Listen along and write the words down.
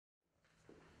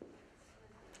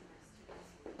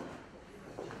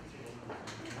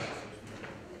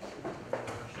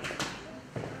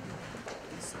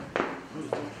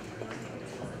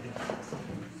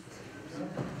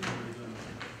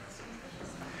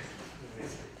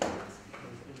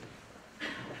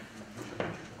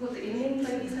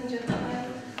evening, ladies and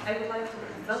gentlemen. I would like to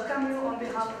welcome you on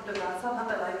behalf of the Václav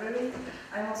Havel Library.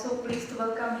 I'm also pleased to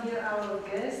welcome here our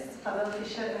guests, Pavel,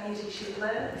 Fischer and Jiří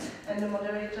Šitler, and the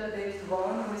moderator David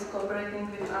Vaughan, who is cooperating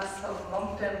with us on a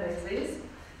long-term basis,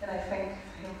 and I thank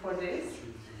him for this.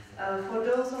 For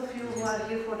those of you who are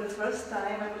here for the first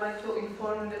time, I would like to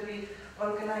inform that we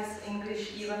organize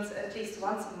English events at least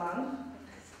once a month,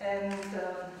 and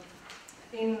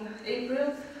in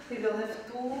April we will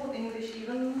have two English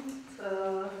events.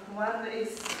 One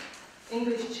is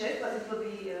English Czech, but it will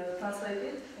be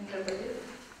translated, interpreted,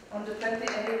 on the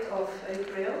 28th of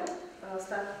April,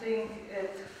 starting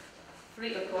at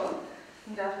 3 o'clock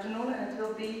in the afternoon, and it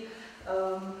will be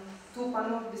two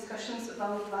panel discussions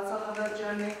about Václav Havel's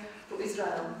journey to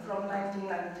Israel from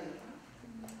 1990.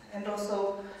 And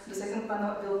also the second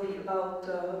panel will be about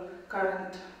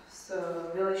current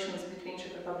relations between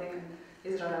Czech Republic and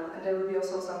Israel. And there will be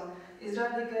also some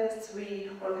Israeli guests. We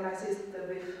organize it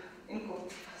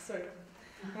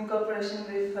in cooperation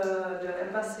with the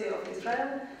Embassy of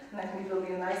Israel, and I think it will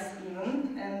be a nice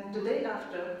event. And the day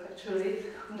after, actually,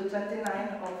 on the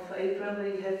 29th of April,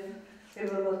 we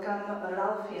will welcome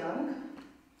Ralph Young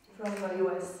from the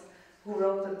US, who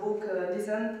wrote the book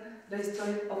Dissent, the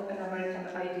History of an American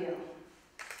Idea.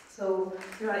 So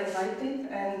you are invited,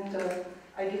 and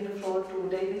I give the floor to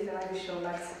David, and I wish you a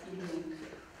nice evening.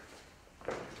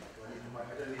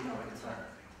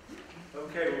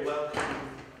 Okay, well,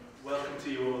 welcome to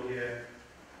you all here.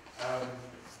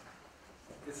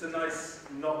 It's a nice,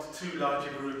 not too large a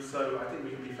group, so I think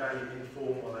we can be fairly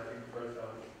informal. I think both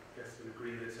our guests would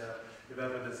agree that if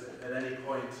ever there's at any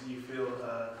point you feel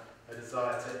a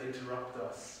desire to interrupt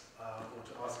us or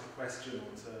to ask a question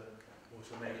or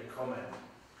to make a comment,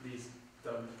 please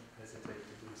don't hesitate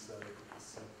to do so,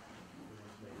 because we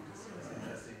want to make it as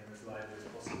interesting and as lively as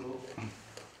possible.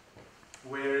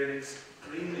 We're an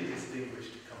extremely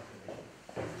distinguished company.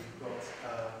 We've got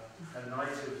a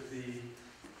Knight of the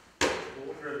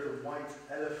Order of the White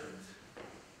Elephant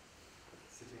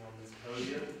sitting on this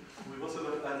podium. We've also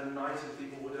got a Knight of the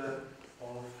Order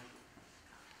of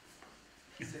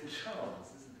St. Charles,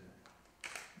 isn't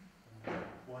it?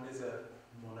 One is a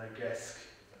monegasque,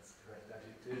 if that's the correct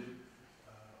adjective,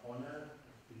 honour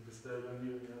being bestowed on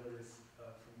you, and the other is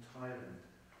from Thailand.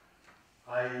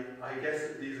 I guess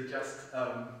that these are just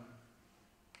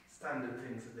standard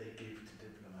things that they give to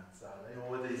diplomats, are they? Or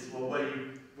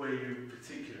were you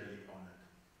particularly honoured?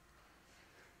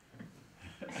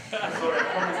 Sorry, I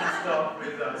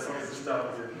promised to start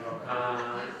with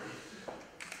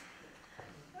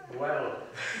Well,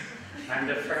 I'm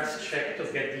the first Czech to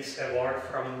get this award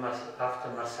from after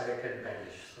Masaryk and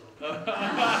Beneš. So.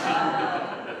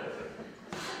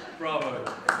 Bravo.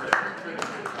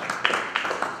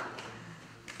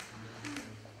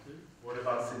 What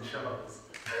about St. Charles?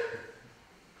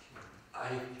 I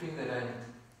think that I'm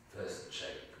first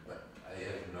Czech, but I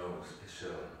have no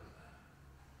special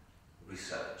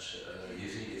research.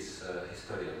 Jiří is a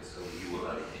historian, so he will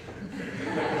like it.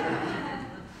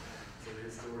 So the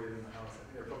historian in the house, I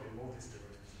think there are probably more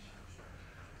historians.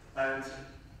 And,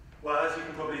 well, as you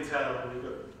can probably tell, we've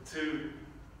got two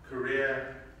career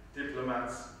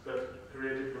diplomats, but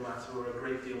career diplomats who are a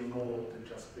great deal more than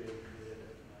just being career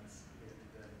diplomats here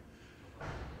today.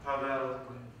 Pavel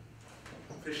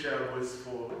Fischer was,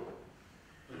 for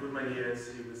a good many years,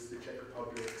 he was the Czech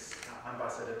Republic's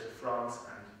ambassador to France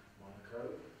and Monaco.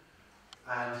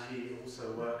 And he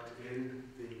also worked in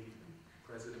the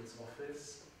President's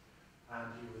office, and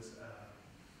he was a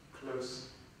close,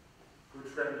 good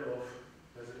friend of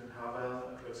President Havel,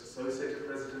 a close associate of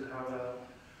President Havel,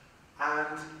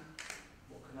 and,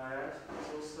 what can I add, he's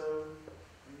also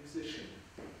a musician.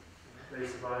 He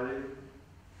plays violin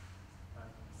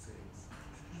and sings.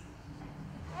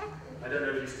 I don't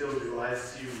know if you still do, I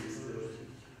assume you still do.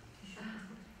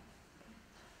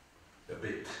 A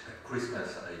bit. At Christmas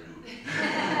I do.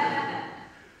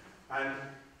 And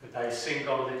But I sing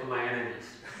only to my enemies.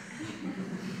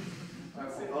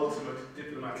 that's the ultimate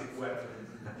diplomatic weapon.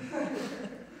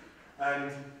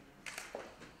 And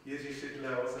Jiří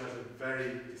Šitler also has a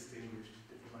very distinguished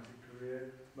diplomatic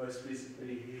career. Most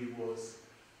recently he was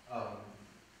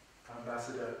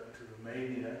ambassador to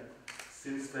Romania.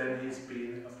 Since then he's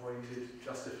been appointed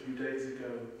just a few days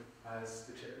ago as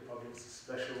the Czech Republic's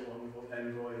special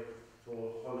envoy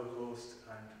for Holocaust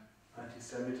and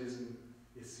anti-Semitism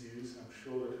issues. I'm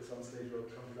sure that at some stage we'll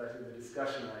come to that in the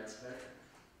discussion, I expect.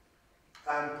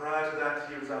 And prior to that,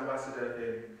 he was ambassador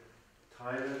in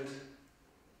Thailand,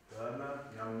 Burma,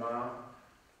 Myanmar,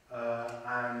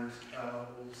 and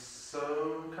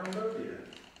also Cambodia.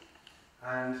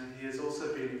 And he has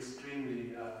also been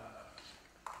extremely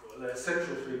a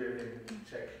central figure in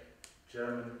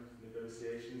Czech-German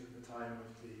negotiations at the time of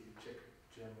the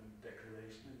Czech-German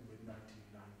declaration in the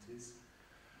mid-1990s.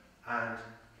 And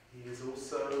he is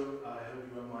also, I hope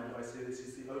you won't mind if I say this,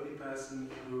 he's the only person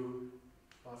who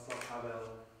Václav Havel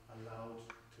allowed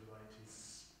to write his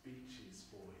speeches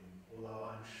for him, although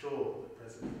I'm sure that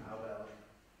President Pavel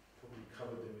probably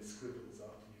covered them with scribbles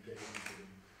after you gave them to him.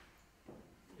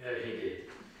 Yeah, he did.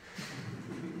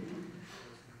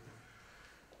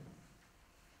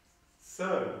 So,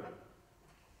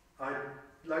 I'd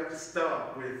like to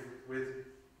start with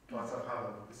Václav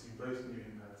Havel, because you both knew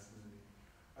him personally.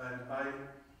 And I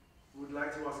would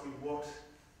like to ask you, what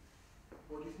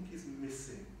do you think is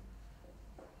missing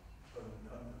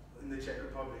in the Czech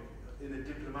Republic, in a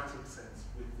diplomatic sense,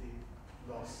 with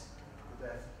the loss, the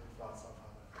death of Václav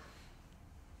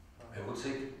Havel? I would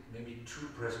say maybe two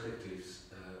perspectives,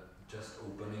 just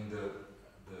opening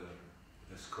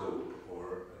the scope,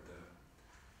 or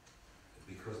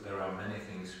because there are many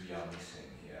things we are missing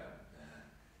here.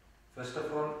 First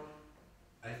of all,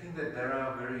 I think that there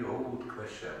are very old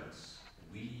questions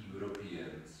we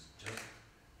Europeans just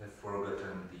have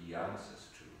forgotten the answers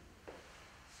to.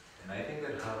 And I think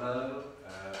that Havel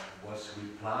was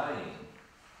replying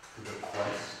to the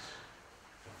quest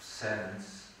of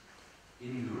sense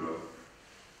in Europe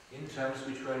in terms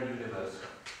which were universal.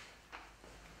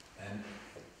 And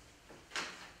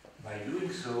by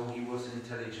doing so, he was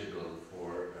intelligible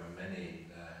for many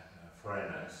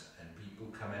foreigners and people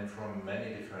coming from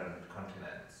many different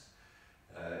continents.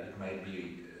 It might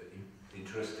be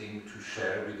interesting to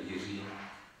share with Jiří,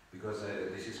 because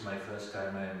this is my first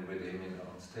time I'm with him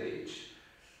on stage,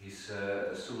 his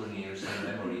souvenirs and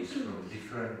memories from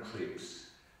different trips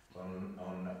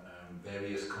on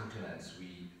various continents.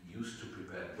 We used to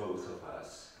prepare, both of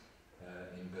us,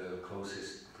 in the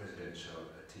closest presidential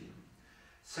team.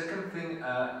 Second thing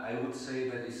I would say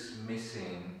that is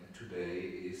missing today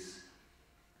is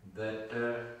that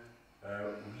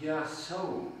we are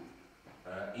so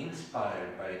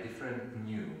inspired by different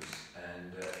news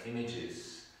and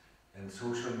images and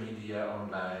social media,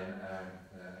 online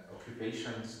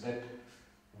occupations, that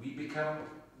we become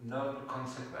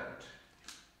non-consequent.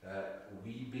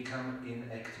 We become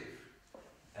inactive.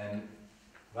 And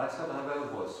Václav Havel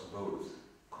was both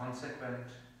consequent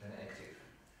and active.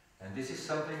 And this is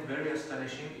something very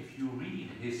astonishing. If you read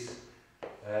his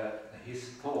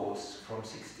thoughts from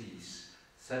 60s,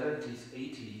 70s,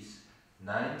 80s,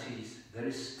 90s, there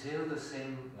is still the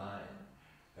same line.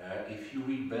 If you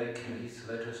read back his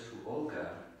letters to Olga,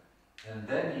 and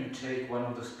then you take one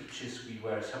of the speeches we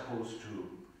were supposed to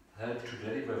help to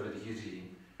deliver with Jiří,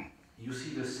 you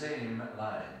see the same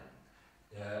line.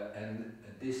 And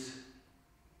this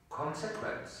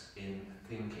consequence in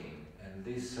thinking and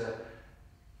this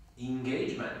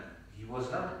engagement, he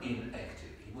was not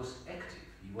inactive, he was active,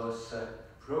 he was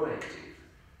proactive.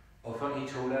 Often he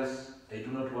told us, I do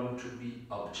not want to be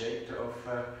object of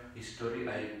history,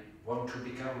 I want to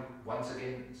become once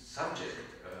again subject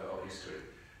of history.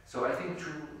 So I think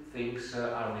two things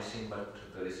are missing, but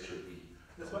the list should be.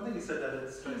 There's one thing he said that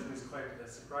strikes me as quite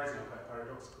surprising or quite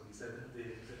paradoxical. He said that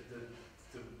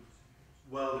the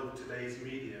world of today's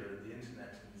media and the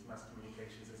internet and these mass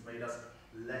communications has made us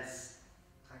less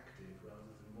active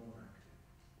rather than more active.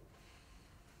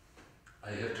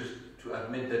 I have to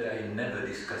admit that I never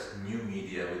discussed new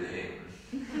media with him.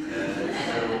 So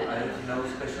I have no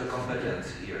special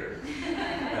competence here.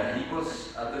 He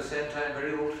was at the same time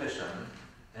very old-fashioned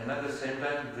and at the same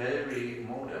time very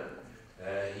modern.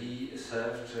 He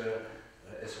served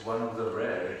as one of the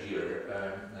rare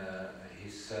here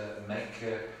his Mac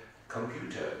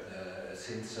computer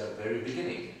since the very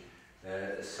beginning.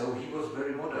 So he was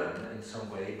very modern in some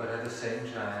way, but at the same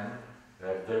time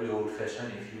very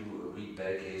old-fashioned if you read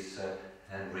back his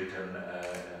handwritten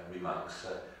remarks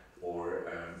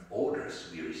or orders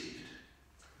we received.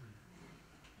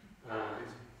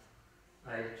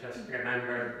 I just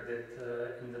remember that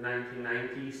in the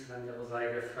 1990s, when there was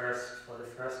like for the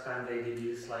first time they did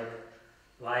use like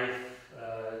live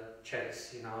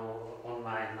chats, you know,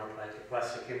 online, not like a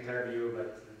classic interview,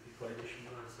 but the politician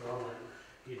and so on. And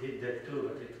he did that too,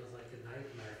 but it was like a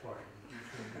nightmare for him.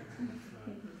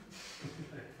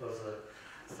 It was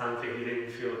something he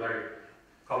didn't feel very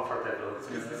comfortable.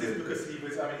 This is because he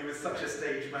was such a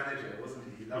stage manager, wasn't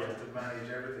he? He loved to manage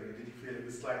everything. Did he feel it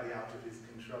was slightly out of his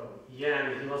control? Yeah,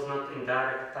 and he was not in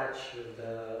direct touch with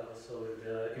the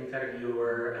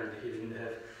interviewer, and he didn't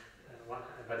have,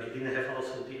 but he didn't have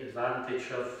also the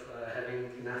advantage of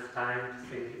having enough time to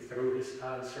think it through his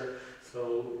answer.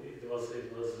 So it was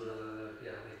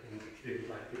yeah, I think he didn't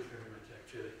like it very much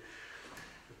actually.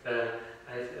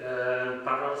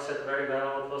 Pavel said very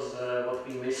well. It was what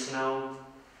we miss now.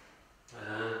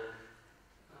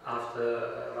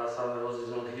 After Václav Havel is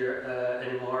not here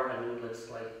anymore. I mean, let's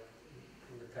like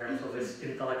in the terms of his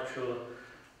intellectual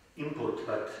input.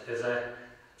 But as a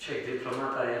Czech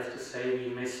diplomat, I have to say we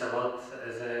miss a lot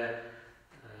as a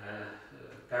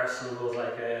person who was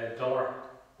like a door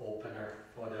opener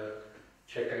for the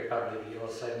Czech Republic. He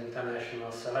was an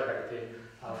international celebrity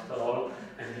after all,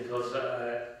 and it was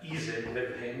easy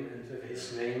with him and with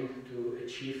his name to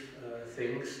achieve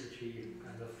things which he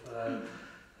kind of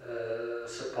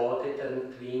supported,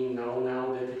 and we know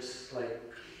now that it's like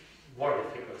more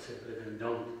difficult simply when we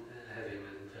don't have him.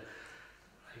 And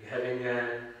like having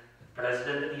a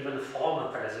president, even a former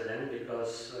president,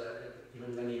 because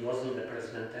even when he wasn't the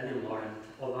president anymore and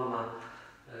Obama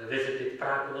visited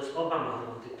Prague, it was Obama who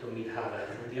wanted to meet Havel,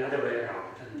 and the other way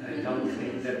around. And I don't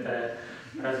think that the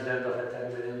president of a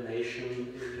 10 million nation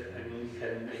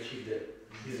can achieve that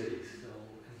easily.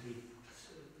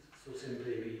 So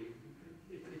simply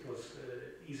it was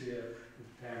easier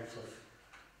in terms of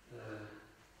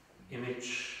image,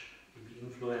 maybe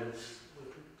influence,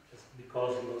 just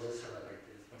because he was a celebrity.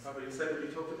 Pavel, you said that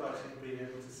you talked about him being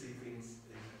able to see things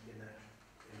in a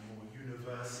more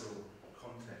universal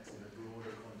context, in a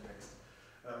broader context.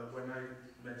 When I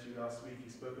met you last week, you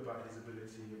spoke about his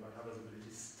ability, about Havel's ability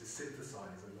to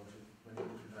synthesize a lot of many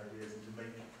different ideas and to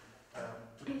make,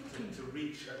 to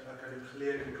reach a kind of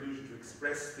clear conclusion, to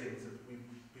express things that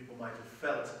people might have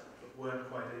felt but weren't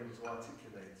quite able to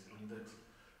articulate. And that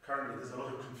currently there's a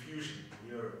lot of confusion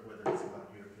in Europe, whether it's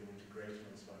about European integration,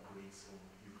 or it's about Greece or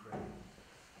Ukraine.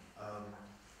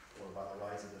 Or about the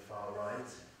rise of the far right,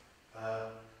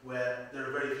 where there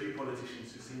are very few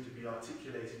politicians who seem to be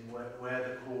articulating where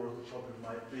the core of the problem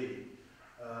might be.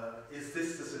 Is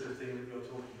this the sort of thing that you're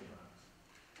talking about?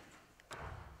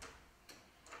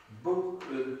 Both,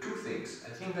 two things. I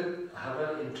think that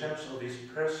Havel, in terms of his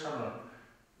personal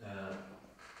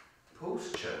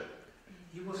posture,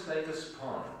 he was like a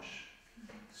sponge.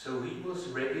 So he was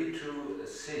ready to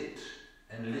sit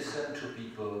and listen to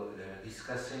people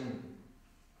discussing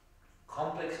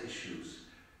complex issues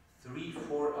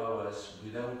 3-4 hours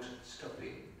without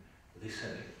stopping,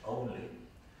 listening only.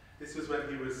 This was when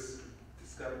he was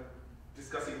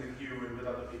discussing with you and with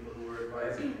other people who were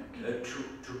advising him?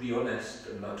 To be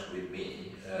honest, not with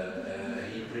me.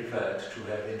 He preferred to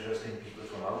have interesting people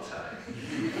from outside.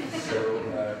 So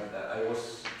I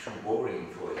was too boring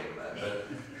for him. But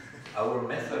our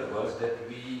method was that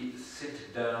we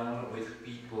sit down with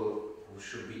people who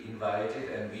should be invited,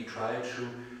 and we try to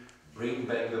bring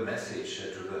back the message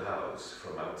to the house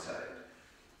from outside.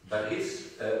 But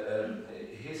his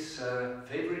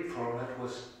favorite format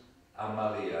was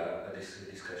Amalia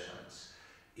discussions.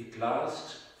 It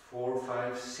lasts 4,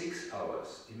 5, 6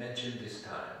 hours. Imagine this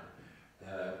time.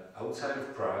 Outside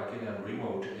of Prague, in a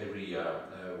remote area,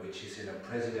 which is in a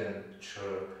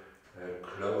presidential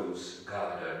close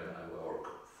garden or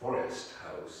forest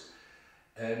house,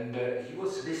 and he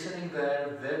was listening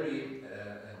there, very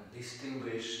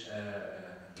distinguished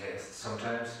guests,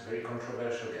 sometimes very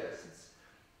controversial guests,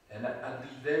 and at the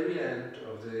very end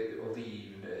of the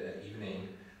evening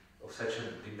of such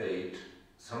a debate,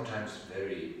 sometimes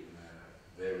very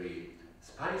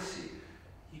spicy,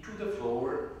 he took the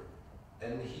floor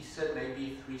and he said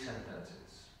maybe 3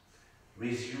 sentences,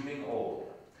 resuming all.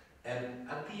 And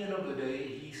at the end of the day,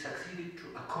 he succeeded to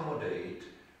accommodate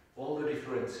all the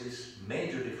differences,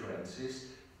 major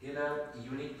differences, in a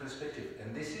unique perspective.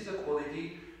 And this is a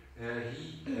quality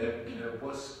he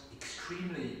was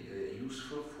extremely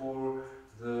useful for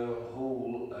the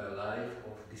whole life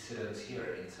of dissidents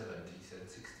here in 70s and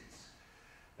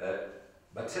 60s.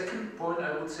 But second point,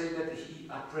 I would say that he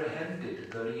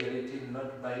apprehended the reality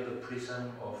not by the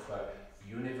prism of a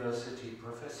university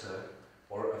professor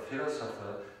or a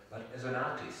philosopher, but as an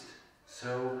artist.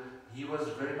 So he was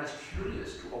very much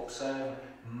curious to observe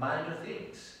minor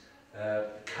things,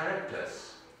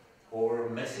 characters, or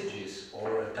messages,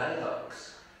 or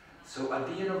dialogues. So at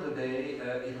the end of the day,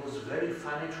 it was very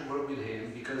funny to work with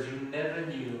him, because you never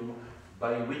knew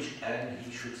by which end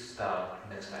he should start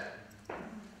next time.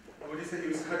 When you said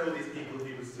he had all these people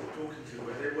he was talking to,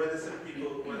 were there some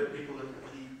people, were there people that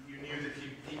you knew that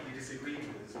he deeply disagreed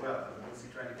with as well? And was he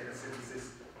trying to get a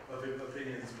synthesis of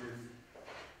opinions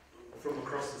from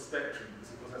across the spectrum?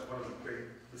 Because of course that's one of the great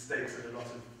mistakes that a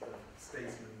lot of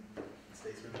statesmen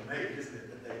have made, isn't it?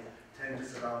 That they tend to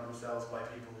surround themselves by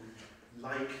people who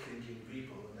like thinking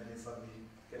people, and then they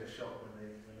suddenly get a shock when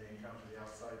they encounter the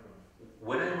outside one.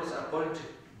 When I was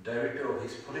appointed director of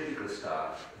his political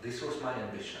staff, this was my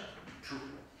ambition,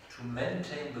 to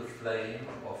maintain the flame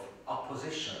of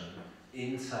opposition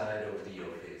inside of the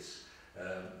office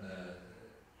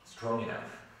strong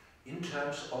enough in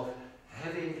terms of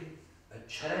having a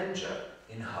challenger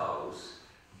in-house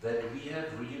that we have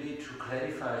really to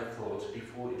clarify thoughts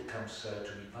before it comes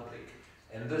to be public,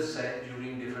 and the same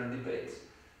during different debates.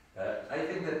 I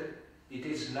think that it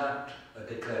is not a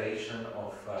declaration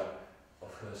of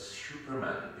a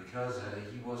Superman, because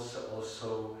he was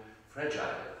also fragile,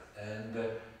 and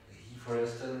he, for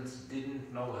instance,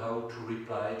 didn't know how to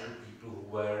reply to people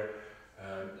who were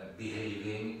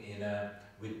behaving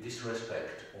with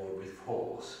disrespect or with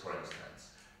force, for instance.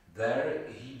 There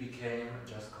he became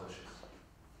just cautious.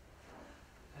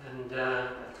 And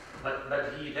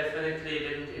but he definitely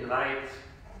didn't invite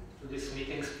to these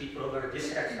meetings people who were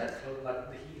disrespectful,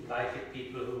 but he invited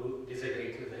people who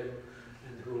disagreed with him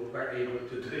and who were able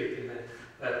to do it in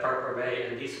a proper way.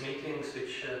 And these meetings,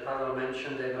 which Pavel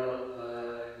mentioned, they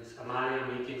were these Amalia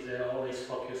meetings. They always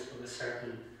focused on a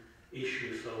certain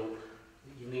issue. So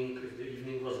if the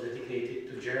evening was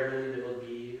dedicated to Germany, there would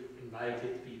be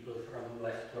invited people from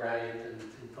left to right, and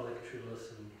intellectuals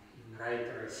and even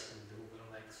writers, and who will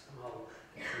like somehow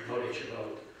get knowledge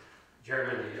about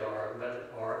Germany,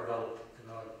 or about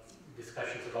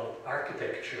discussions about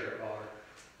architecture, or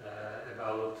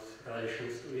about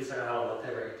relations to Israel,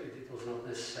 whatever. It was not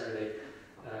necessarily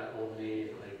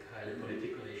only like highly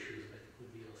political issues, but it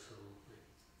could be also like,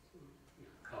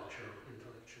 cultural,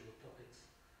 intellectual topics.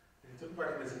 You talk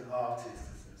about him as an artist,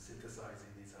 as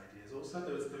synthesizing these ideas. Also,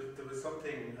 there was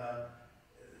something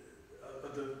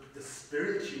the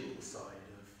spiritual side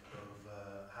of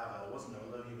Havel, wasn't there?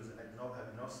 Although he was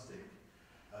agnostic,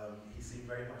 he seemed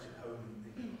very much at home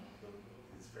in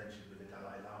his friendship with the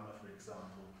Dalai Lama, for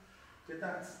example. Did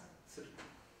that sort of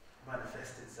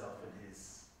manifest itself in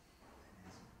his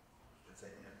let's say,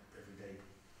 everyday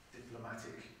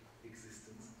diplomatic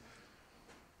existence?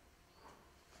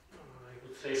 I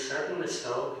would say certainly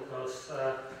so, because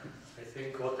I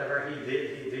think whatever he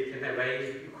did in a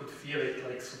way you could feel it,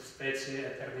 like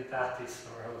substantia eternitatis,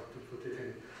 or how to put it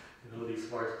in all these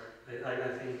words. I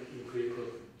think you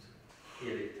could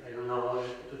feel it. I don't know how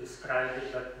to describe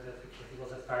it, but he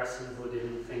was a person who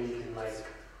didn't think in like,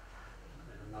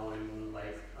 I don't know, in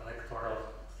like electoral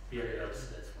periods,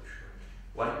 that's for sure.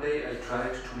 One day I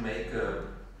tried to make a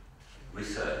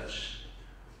research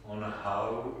on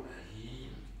how he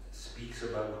speaks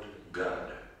about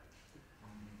God.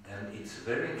 And it's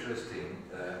very interesting.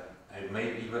 I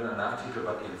made even an article,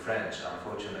 but in French,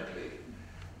 unfortunately,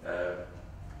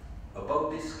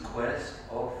 about this quest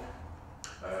of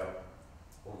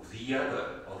the other,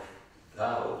 of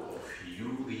thou, of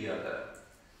you, the other.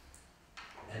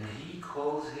 And he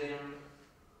calls him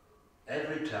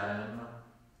every time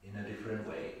in a different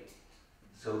way.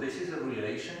 So this is a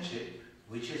relationship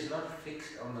which is not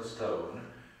fixed on the stone,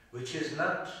 which is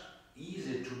not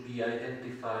easy to be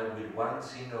identified with one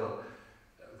single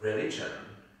religion.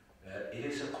 It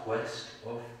is a quest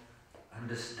of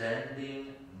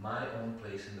understanding my own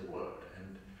place in the world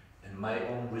and my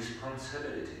own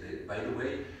responsibility. By the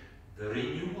way, the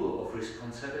renewal of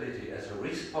responsibility as a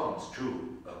response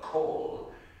to a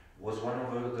call was one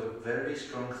of the very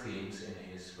strong themes in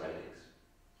his writings.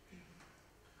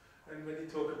 And when you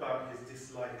talk about his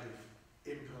dislike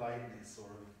of impoliteness or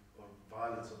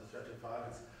violence, or the threat of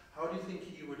violence, how do you think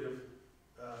he would have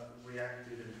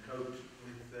reacted and coped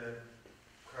with the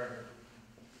current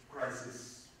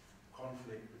crisis,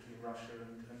 conflict between Russia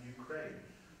and Ukraine,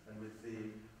 and with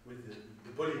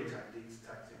the bullying tactics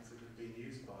that have been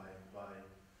used by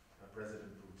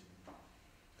President Putin?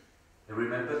 I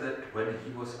remember that when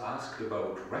he was asked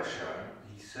about Russia,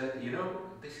 he said, you know,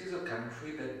 this is a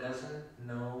country that doesn't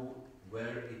know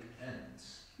where it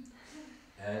ends.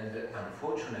 And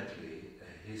unfortunately,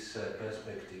 his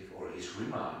perspective or his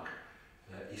remark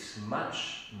is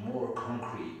much more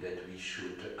concrete than we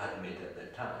should admit at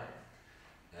that time.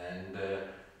 And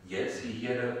yes, he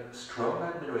had a strong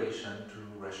admiration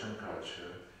to Russian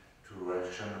culture, to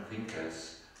Russian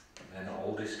thinkers, and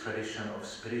all this tradition of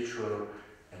spiritual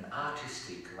and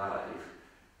artistic life.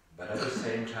 But at the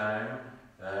same time,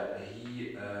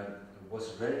 he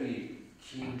was very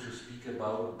keen to speak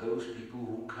about those people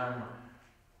who come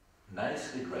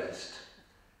nicely dressed,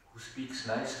 who speaks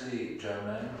nicely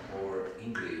German or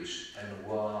English, and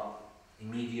who are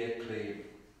immediately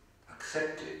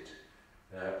accepted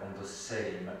on the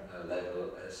same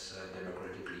level as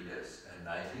democratic leaders. And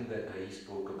I think that he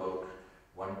spoke about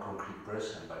one concrete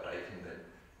person, but I think that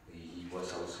he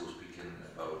was also speaking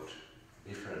about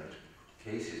different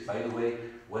cases. By the way,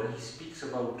 when he speaks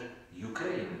about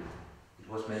Ukraine, it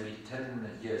was maybe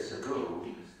 10 years ago,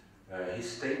 his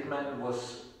statement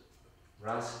was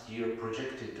last year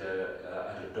projected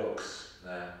at a docs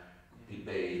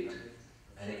debate,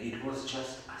 and it was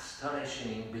just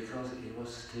astonishing because it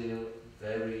was still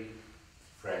very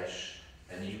fresh,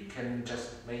 and you can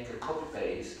just make a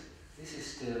copy-paste. This is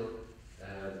still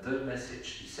the message.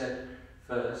 He said,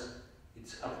 first,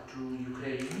 it's up to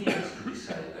Ukrainians to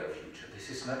decide their future. This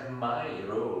is not my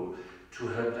role to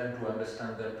help them to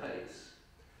understand their place.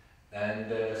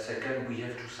 And second, we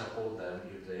have to support them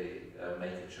if they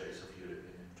make a choice of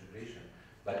European integration.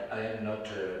 But I am not,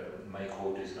 my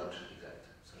quote is not exact.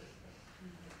 Sorry.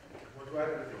 What do I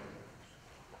think?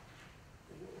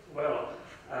 Well,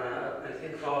 I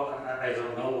think I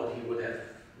don't know what he would have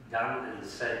done and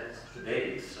said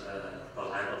today. It's of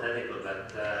course hypothetical,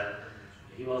 but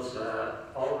he was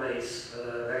always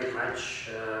very much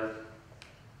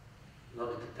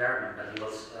not determined, but he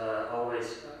was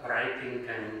always writing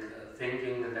and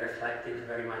thinking and reflecting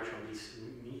very much on this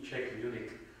Czech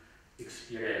Munich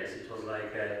experience. It was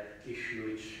like an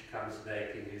issue which comes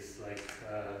back in his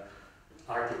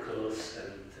articles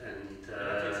and you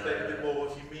have to explain a bit more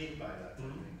what you mean by that. I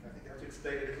think you have to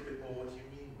explain a little bit more what you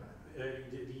mean by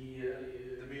that. The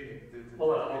Munich.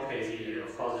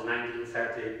 Of course, the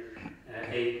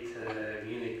 1938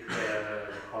 Munich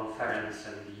conference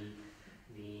and the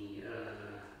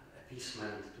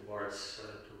appeasement towards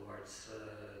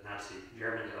Nazi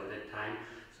Germany of that time.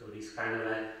 So this kind of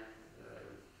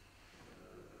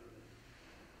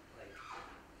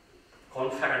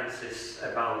conferences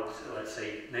about, let's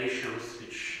say, nations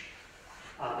which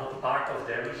are not part of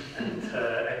them and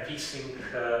appeasing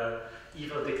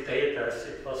evil dictators.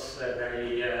 It was a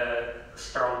very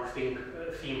strong theme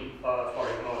for him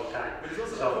all the time. But it's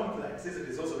also complex, isn't it?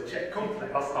 It's also a Czech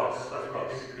complex. Of course.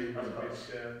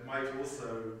 Which might also,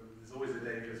 there's always a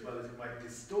danger as well as it might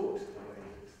distort the way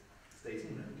that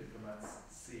statesmen and diplomats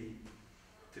see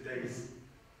today's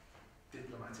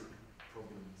diplomatic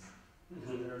problems.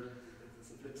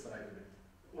 There's a flip side of it.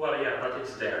 Well, yeah, but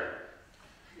it's there.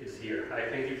 It's here. I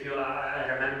think if you, I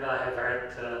remember I have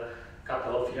read a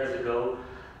couple of years ago,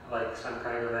 like some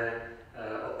kind of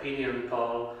opinion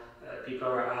poll. People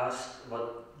were asked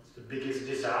what the biggest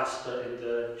disaster in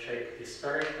the Czech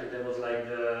history, and there was like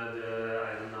the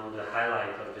I don't know, the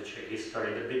highlight of the Czech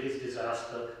history. The biggest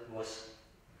disaster was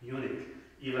Munich,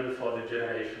 even for the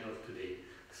generation of today.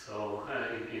 So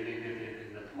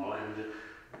in the poll, and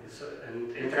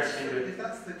interestingly, if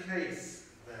that's the case,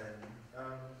 then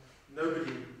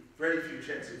very few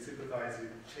Czechs would sympathise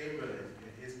with Chamberlain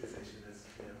in his position as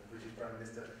British Prime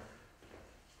Minister,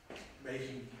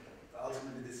 making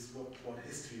ultimately this what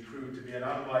history proved to be an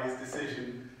unwise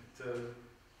decision to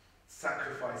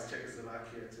sacrifice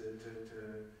Czechoslovakia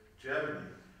to Germany.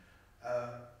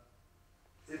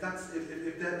 If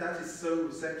that is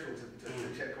so central to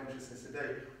Czech consciousness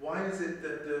today, why is it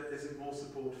that there isn't more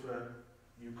support for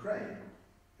Ukraine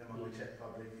among the Czech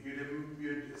public?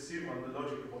 You'd assume, on the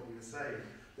logic of what you were saying,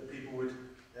 that people would,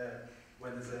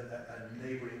 when there's a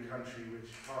neighbouring country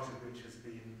part of which has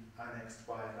been annexed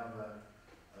by another,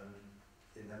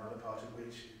 in another part of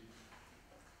which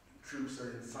troops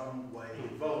are in some way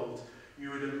involved,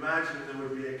 you would imagine there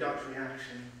would be a gut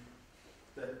reaction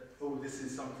that, oh, this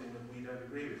is something that we don't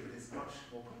agree with, but it's much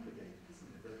more complicated,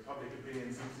 isn't it? The public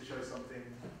opinion seems to show something,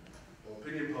 or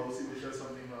opinion polls seem to show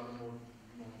something rather more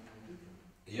different.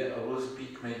 Yeah, I will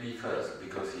speak maybe first,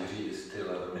 because Jiří is still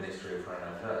at the Ministry of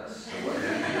Foreign Affairs, so I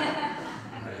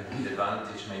have the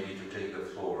advantage maybe to take the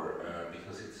floor,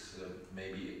 because it's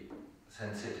maybe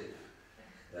sensitive.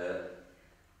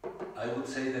 I would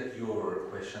say that your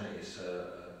question is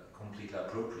completely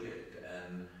appropriate,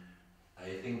 and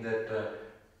I think that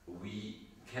we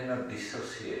cannot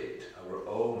dissociate our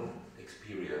own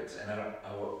experience and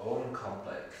our own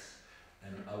complex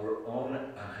and our own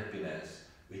unhappiness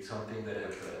with something that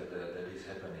is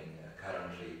happening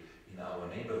currently in our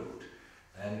neighborhood.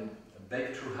 And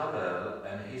back to Havel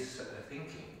and his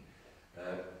thinking.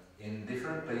 In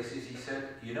different places he said,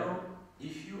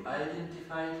 if you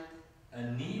identify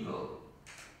an evil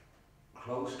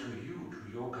close to you, to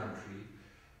your country,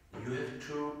 you have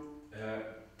to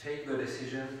take the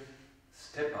decision,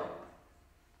 step up,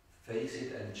 face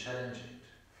it and challenge it.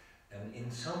 And in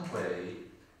some way,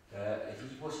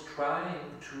 he was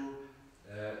trying to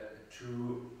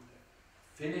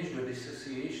finish the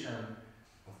dissociation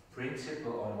of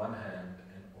principle on one hand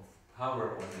and of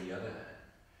power on the other hand.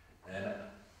 And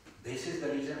this is the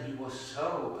reason he was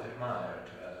so admired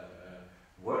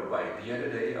worldwide. The other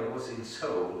day I was in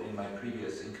Seoul in my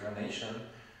previous incarnation,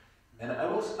 and I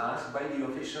was asked by the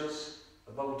officials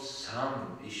about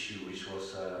some issue which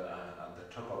was at the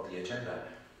top of the agenda.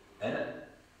 And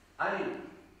I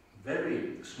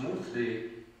very smoothly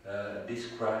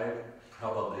describe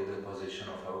probably the position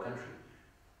of our country.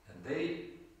 And they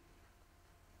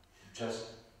just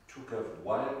took a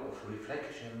while of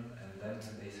reflection, and then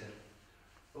they said,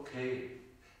 okay,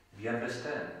 we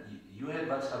understand. You had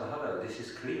Václav Havel, this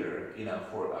is clear enough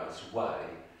for us why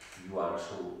you are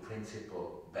so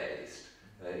principle-based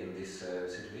in this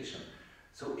situation.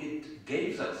 So it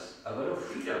gave us a lot of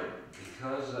freedom,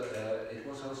 because it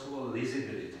was also a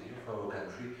visibility of our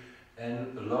country,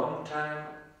 and a long time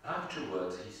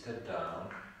afterwards he stepped down.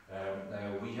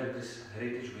 We have this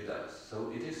heritage with us,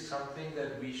 so it is something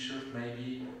that we should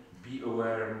maybe be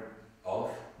aware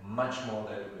of much more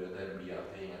than we are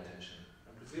paying attention.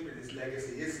 And presumably this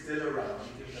legacy is still around,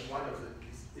 given that one of them,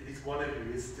 at least one of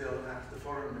you, is still at the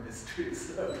foreign ministry.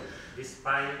 So,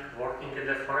 despite working in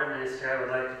the foreign ministry, I would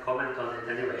like to comment on it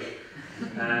anyway.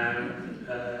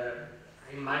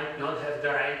 I might not have the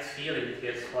right feeling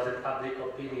yet for the public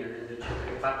opinion in the Czech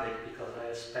Republic, because I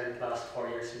have spent last 4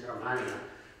 years in Romania.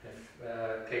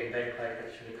 I came back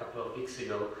actually a couple of weeks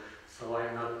ago, so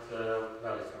I'm not,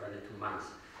 well, it's already 2 months.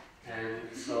 And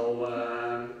so,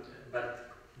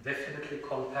 but definitely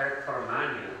compared to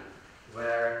Romania,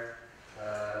 where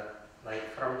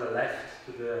like from the left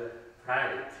to the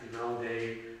right, you know,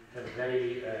 they have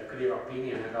very clear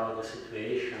opinion about the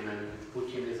situation, and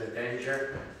Putin is a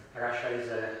danger, Russia is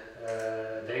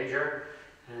a danger,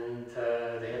 and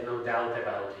they have no doubt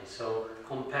about it. So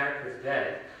compared with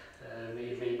that,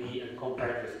 maybe and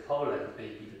compared with Poland,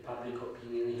 maybe the public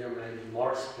opinion here might be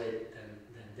more split than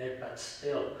that, but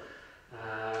still,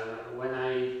 when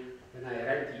I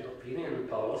read the opinion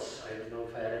polls, I don't know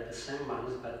if I read the same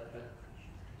ones, but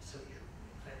so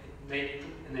it made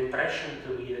an impression to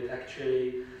me that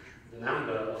actually the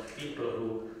number of people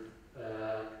who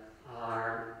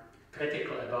are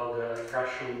critical about the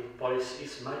Russian policy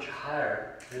is much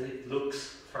higher than it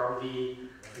looks from the,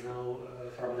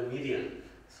 from the media.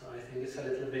 So I think it's a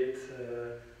little bit,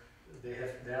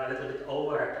 they are a little bit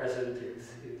overrepresented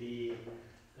in the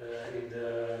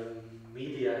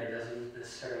media. It doesn't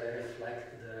necessarily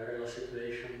reflect the real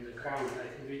situation on the ground. I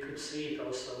think we could see it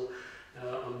also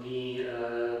on the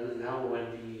now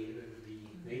when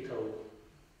the NATO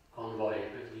convoy,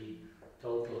 with the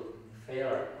total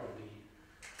failure of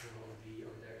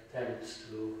their attempts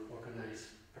to organize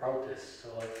protests. So,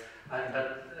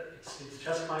 but it's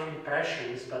just my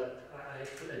impressions. But I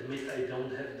have to admit I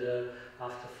don't have the,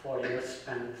 after 4 years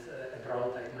spent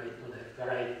abroad, I might not have the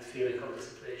right feeling of the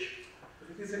situation. I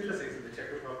think it's interesting that the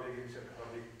Czech Republic,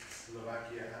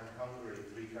 Slovakia and Hungary,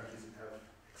 3 countries that have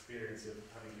experience of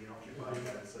having been occupied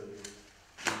by the Soviet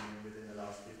Union within the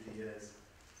last 50 years.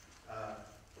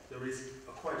 There is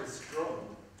quite a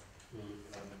strong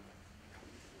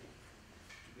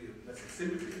let's say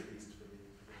sympathy, at least, for the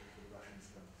Russian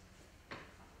stance.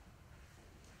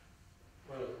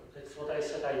 Well, that's what I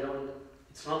said. I don't.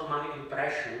 It's not my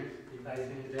impression. I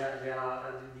think there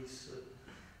are these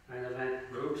kind of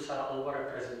groups are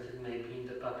overrepresented, maybe in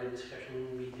the public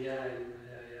discussion media, and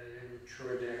I'm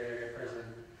sure they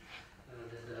represent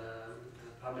the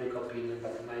public opinion,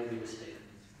 but it might be mistaken.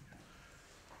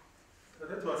 I'd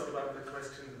like to ask about the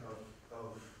question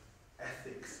of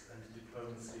ethics and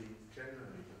diplomacy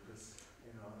generally, because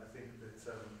I think that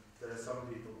there are some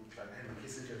people, like Henry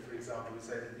Kissinger, for example, who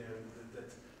say that that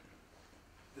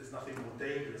there's nothing more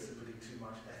dangerous than putting too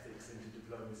much ethics into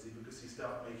diplomacy, because you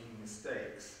start making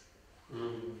mistakes.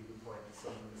 You can point to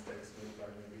some of the mistakes made by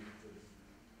maybe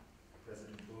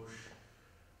President Bush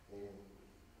or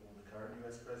the current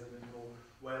US president, or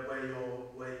where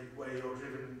you're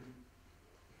driven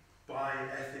by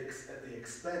ethics at the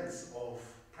expense of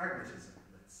pragmatism,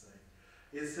 let's say.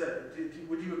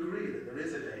 Would you agree that there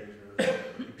is a danger of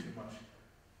putting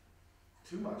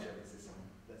too much emphasis on,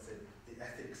 let's say, the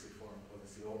ethics of foreign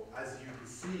policy, or as you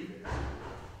perceive it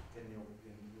within a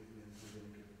given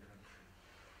country?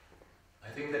 I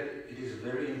think that it is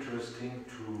very interesting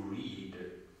to read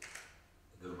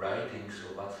the writings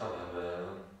of Václav Havel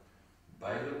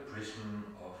by the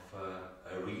prism of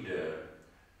a reader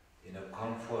in a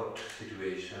comfort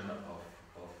situation of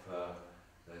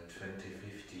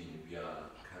 2015 we are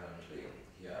currently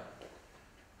here.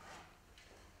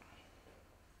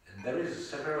 And there is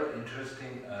several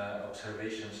interesting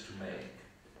observations to make.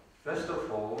 First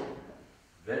of all,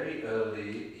 very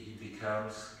early he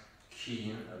becomes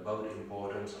keen about the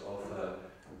importance of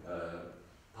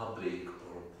public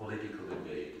or political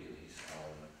debate in his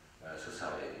own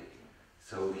society.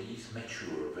 So he's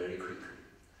mature very quickly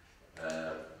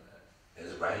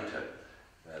as writer.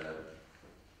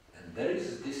 And there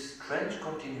is this strange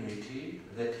continuity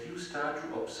that you start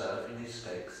to observe in his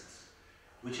texts,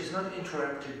 which is not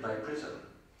interrupted by prison,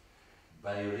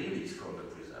 by release from the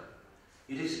prison.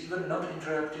 It is even not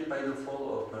interrupted by the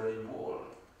fall of Berlin Wall.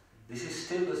 This is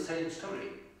still the same story,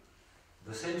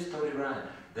 the same storyline.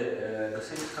 The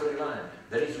same storyline.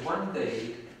 There is one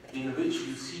day in which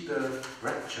you see the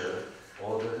rupture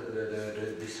or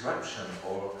the disruption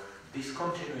or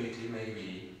discontinuity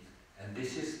maybe, and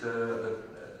this is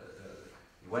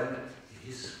when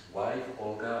his wife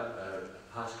Olga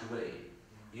passed away.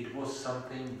 It was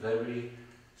something very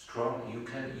strong. You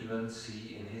can even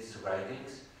see in his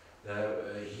writings.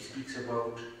 He speaks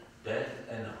about death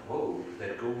and hope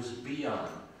that goes beyond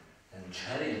and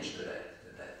challenge the death.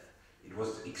 It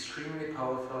was extremely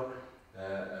powerful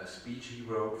speech he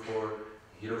wrote for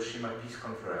Hiroshima Peace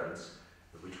Conference,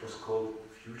 which was called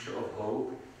Future of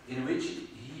Hope, in which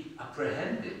he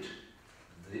apprehended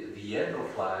the end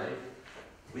of life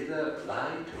with a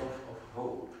light of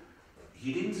hope.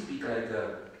 He didn't speak like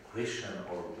a Christian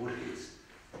or Buddhist,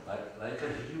 but like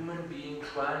a human being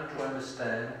trying to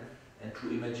understand and to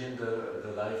imagine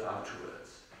the life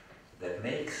afterwards that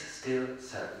makes still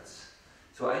sense.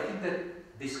 So I think that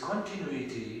this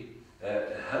continuity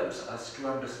helps us to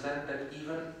understand that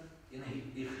even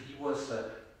if he was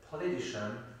a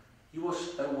politician, he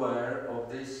was aware of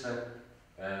this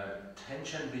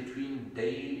tension between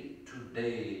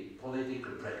day-to-day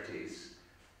political practice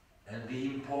and the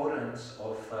importance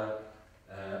of a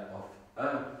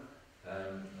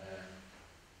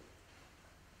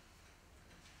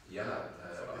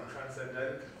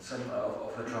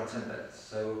transcendence.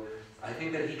 So I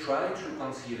think that he tried to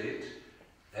conceal it,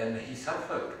 and he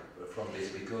suffered from this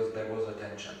because there was a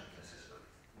tension necessary.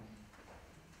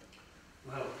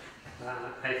 Well,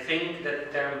 I think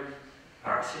that there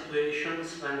are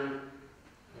situations when,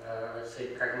 let's say,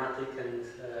 pragmatic and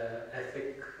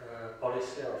ethic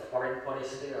policy or foreign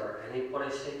policy or any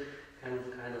policy can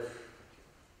kind of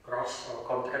cross or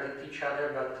contradict each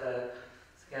other, but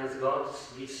against God,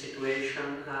 these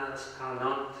situations are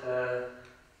not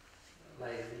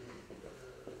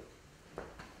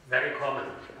very common.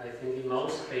 I think in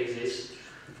most cases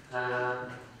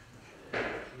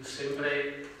you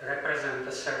simply represent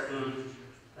a certain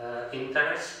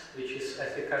interest which is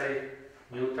ethically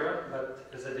neutral, but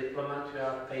as a diplomat you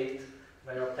are paid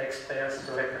by your taxpayers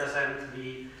to represent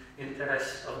the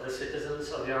interests of the citizens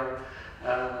of your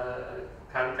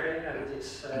country, and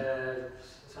it's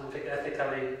something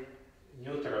ethically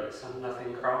neutral. It's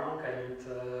nothing wrong and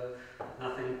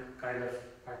nothing kind of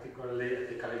particularly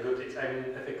ethically good.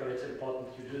 Ethically it's important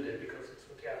you do that because it's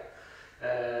what you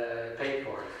are paid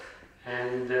for.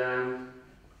 And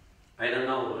I don't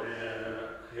know,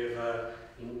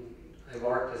 I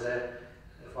worked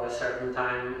for a certain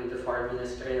time in the foreign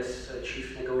ministry as a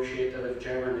chief negotiator with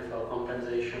Germany for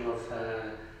compensation of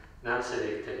Nazi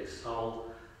victims. So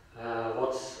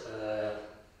what's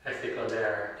ethical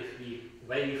there? If we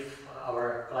waive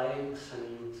our claims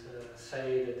and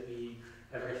say that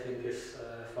everything is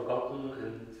forgotten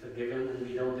and forgiven and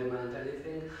we don't demand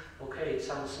anything, okay, it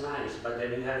sounds nice, but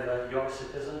then you have your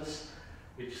citizens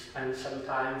which spend some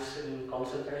time in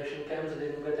concentration camps, they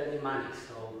didn't get any money,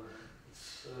 so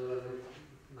it's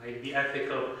might be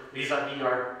ethical vis-a-vis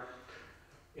your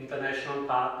international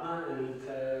partner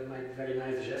and might be a very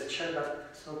nice gesture, but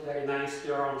it's not very nice to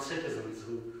your own citizens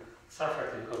who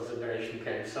suffered in concentration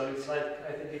camps. So it's like,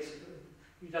 I think it's,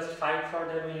 you just fight for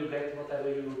them and you get whatever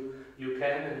you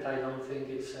can, and I don't think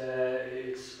it's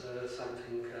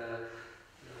something...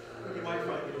 you might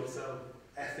find yourself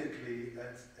ethically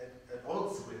at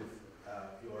odds with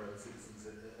your own citizens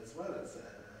as well at a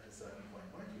certain point,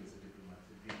 might you, as a diplomat?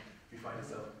 If you find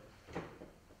yourself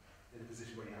in a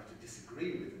position where you have to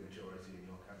disagree with the majority in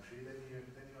your country, then you're in a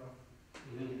difficult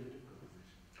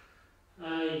position.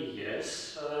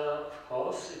 Yes, of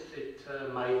course, it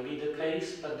might be the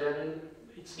case, but then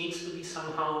it needs to be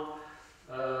somehow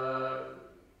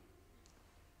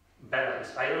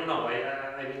balanced. I don't know.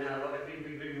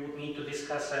 We would need to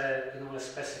discuss a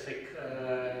specific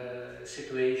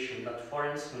situation. But for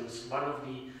instance, one of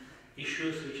the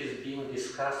issues which is being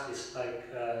discussed is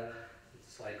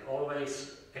it's like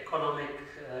always economic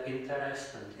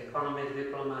interest and economic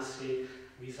diplomacy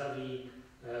vis-a-vis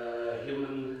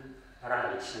human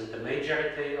rights. And the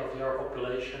majority of your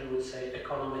population would say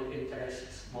economic interest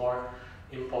is more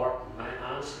important. My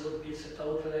answer would be it's a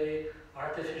totally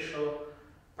artificial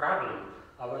problem.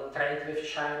 Our trade with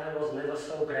China was never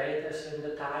so great as in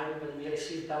the time when we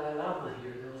received Dalai Lama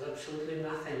here. There was absolutely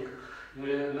nothing.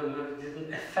 It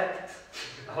didn't affect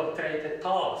our trade at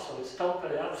all. So it's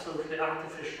totally, absolutely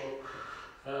artificial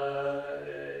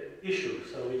issue.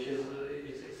 So which is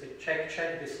it's a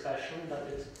check discussion, but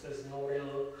there's no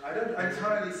real. I don't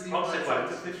entirely see why it's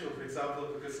artificial. For example,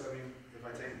 because if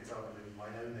I take the example in my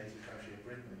own native country of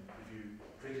Britain, if you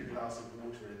drink a glass of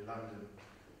water in London,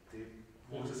 the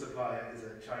water supplier is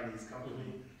a Chinese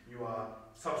company, you are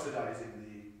subsidizing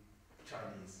the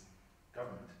Chinese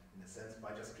government, in a sense,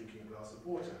 by just drinking a glass of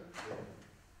water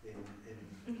in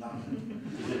London.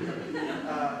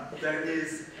 There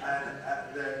is a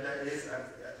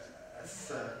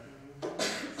certain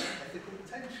ethical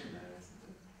tension there, isn't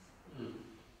there?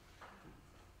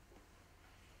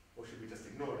 Or should we just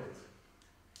ignore it?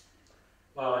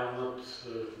 Well, I'm not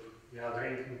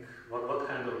drinking. What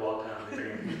kind of water am I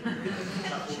drinking?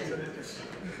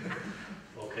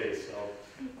 Okay, so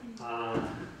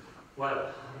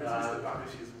well. This is the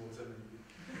Babish's water.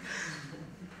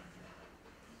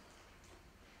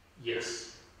 Yes.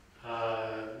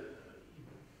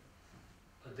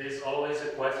 There's always a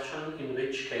question in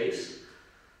which case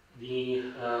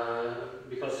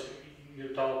because you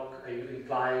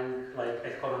implying like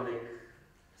economic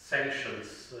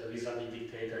sanctions vis-à-vis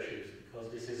dictatorships, because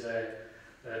this is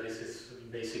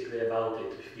basically about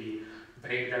it. If we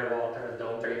drink their water and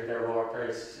don't drink their water,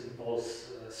 it involves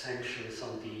sanctions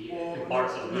on the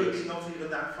imports of goods. Maybe not even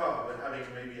that far, but having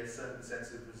maybe a certain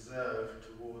sense of reserve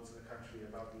towards a country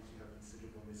about which you have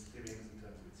considerable misgivings in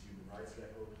terms of its human rights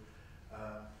record,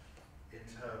 in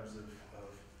terms of to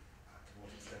what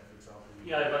extent, for example,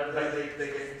 they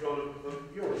get control of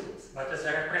your resources. But as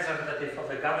a representative of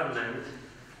the government,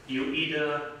 you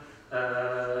either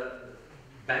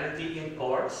ban the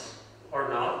imports or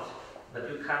not, but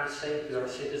you can't say to your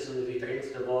citizen if he drinks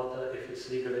the water if it's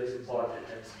legally imported.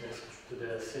 That's to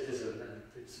the citizen, and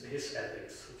it's his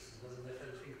ethics. It doesn't have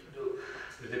anything to do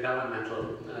with the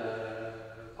governmental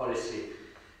policy.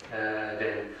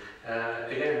 Then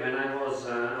again, when I was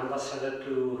ambassador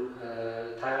to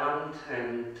Thailand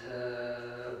and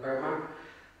Burma,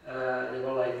 there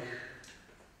were like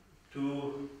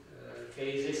two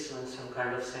cases when some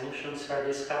kind of sanctions were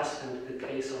discussed, and the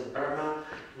case of Burma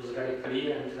was very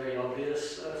clear and very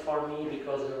obvious for me,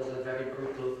 because there was a very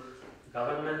brutal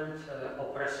government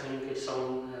oppressing its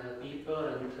own people,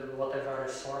 and whatever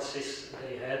resources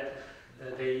they had,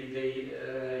 they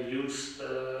used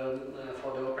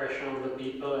for the oppression of the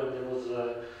people, and there was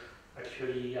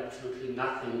actually absolutely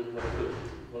nothing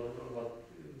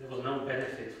there was no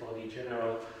benefit for the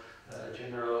general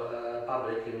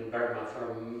public in Burma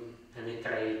from any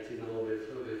trade, with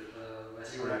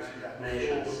Western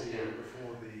nations.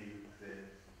 Before the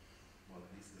well, at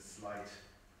least the slight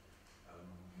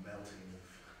melting of,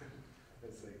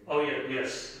 let's say. Oh yeah,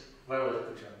 yes. Well,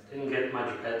 it didn't get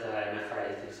much better, I'm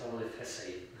afraid. It's only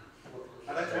facade.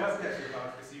 I'd like to ask actually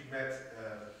about, because you met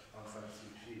Aung San Suu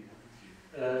Kyi,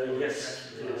 Yes.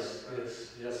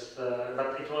 But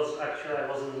it was actually, I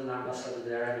wasn't an ambassador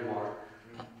there anymore.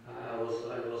 I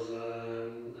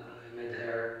met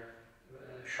her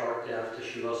shortly after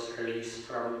she was released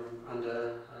from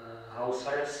under house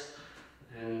arrest,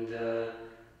 and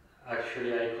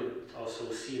actually I could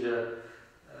also see the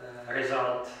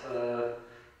result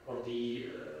of the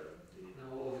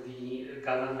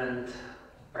government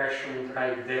oppression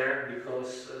right there,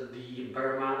 because the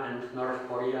Burma and North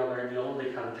Korea were the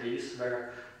only countries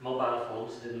where mobile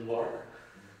phones didn't work.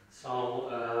 So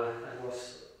I was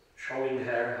showing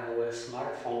her how a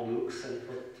smartphone looks and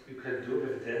what you can do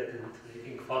with it, and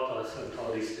taking photos and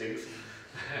all these things.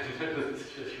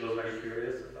 She was very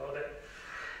curious about it.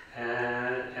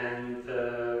 And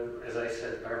as I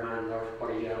said, Burma and North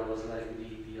Korea was like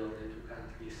the only two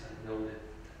countries I know that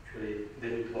actually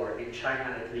didn't work. In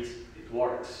China, at least it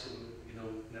works.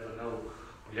 You never know.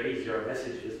 You read your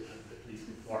messages, but at least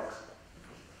it works.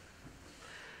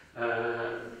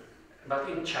 But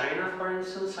in China, for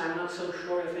instance, I'm not so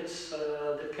sure if it's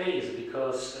the case,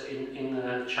 because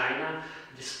in China,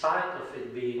 despite of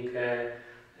it being an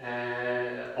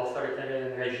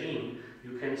authoritarian regime,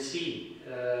 you can see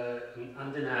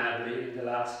undeniably in the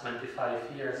last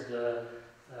 25 years the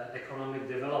economic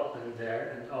development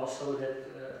there, and also that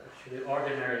actually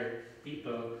ordinary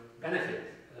people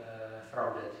benefit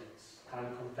from it.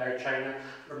 Can't compare China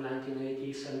from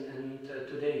 1980s and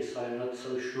today, so I'm not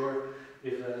so sure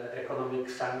with economic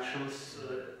sanctions.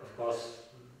 Of course,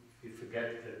 we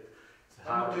forget that it's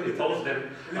hard to impose them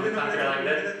on a country like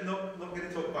that. Not going to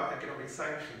talk about economic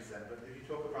sanctions then, but if you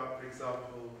talk about, for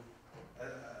example, a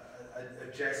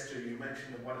gesture, you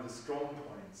mentioned that one of the strong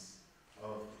points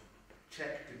of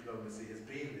Czech diplomacy has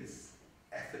been this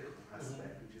ethical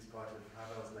aspect, which is part of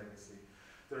Havel's legacy.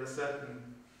 There are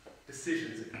certain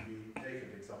decisions that can be taken,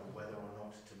 for example, whether or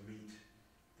not to meet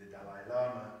the Dalai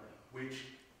Lama, which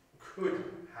could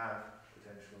have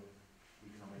potential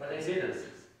economic But they didn't.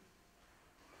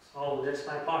 So that's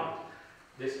my point.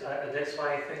 That's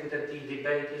why I think that the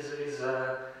debate is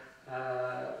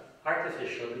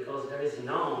artificial because there is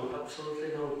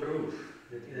absolutely no proof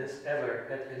that it has ever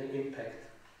had any impact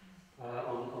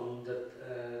on the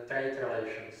trade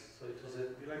relations. So it was a...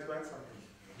 Would you like to add something?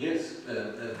 Yes,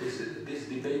 this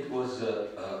debate was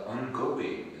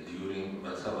ongoing during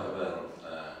Václav Havel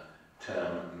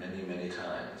term many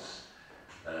times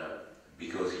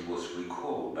because he was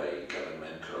recalled by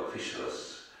governmental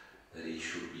officials that he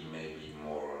should be maybe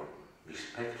more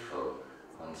respectful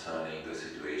concerning the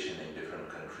situation in different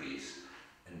countries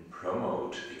and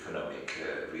promote economic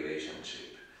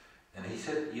relationship. And he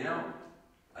said, you know,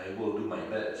 I will do my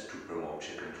best to promote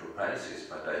Czech enterprises,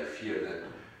 but I fear that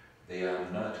they are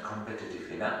not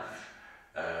competitive enough.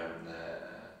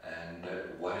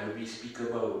 While we speak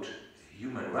about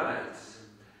human rights,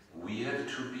 we have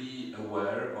to be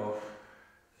aware of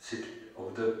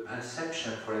the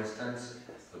perception, for instance,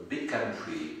 a big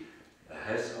country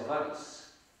has of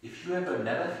us. If you have an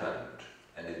elephant,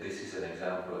 and this is an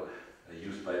example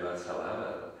used by Václav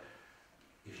Havel,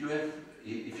 if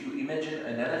you imagine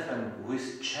an elephant who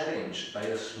is challenged by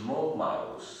a small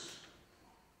mouse,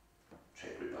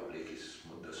 Czech Republic is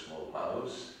the small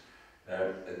mouse,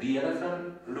 the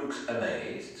elephant looks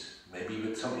amazed, maybe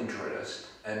with some interest,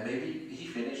 and maybe he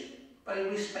finished by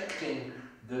respecting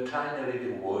the tiny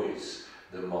little voice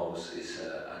the mouse is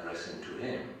addressing to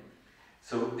him.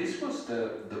 So this was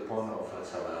the point of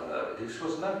Václav Havel. This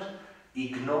was not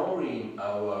ignoring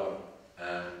our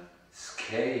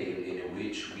scale in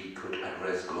which we could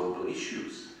address global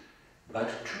issues, but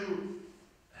to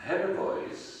have a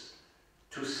voice,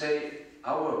 to say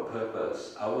our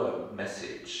purpose, our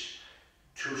message,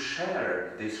 to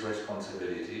share this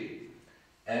responsibility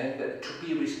and to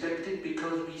be respected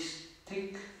because we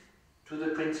stick to the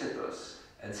principles.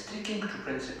 And sticking to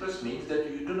principles means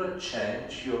that you do not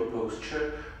change your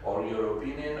posture or your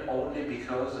opinion only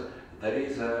because there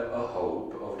is a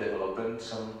hope of developing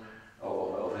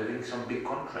of having some big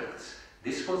contracts.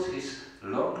 This was his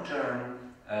long-term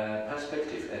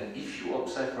perspective. And if you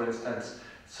observe, for instance,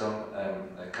 some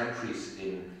countries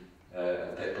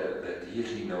that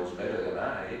Jiří knows better than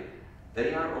I,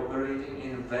 they are operating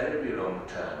in very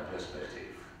long-term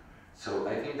perspective. So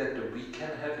I think that we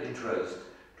can have interest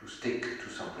to stick to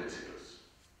some principles.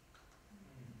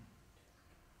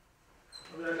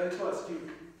 I mean, I'd like to ask you,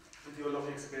 with your long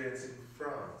experience in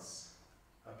France,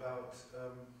 about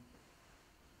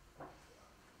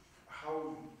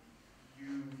how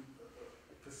you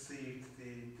perceived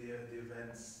the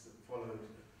events that followed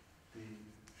the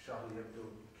Charlie Hebdo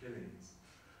killings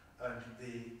and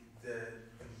the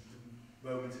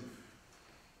moment of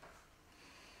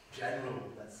general,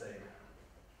 let's say,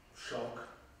 shock,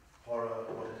 horror,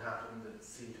 what had happened that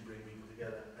seemed to bring people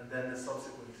together, and then the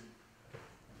subsequent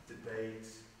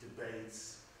debates,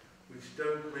 which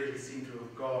don't really seem to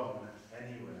have gone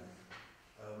anywhere.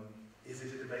 Is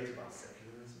it a debate about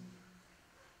secularism?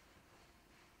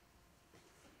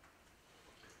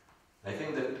 I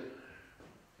think that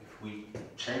if we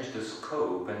change the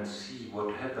scope and see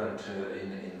what happened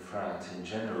in France in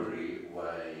January,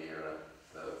 where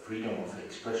the freedom of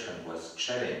expression was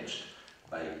challenged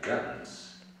by guns,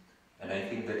 and I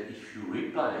think that if you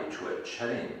reply to a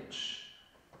challenge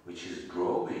which is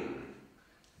drawing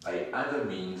by other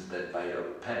means than by a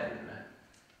pen,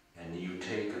 and you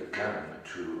take a gun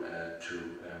to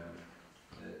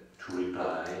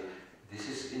reply, this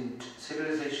is in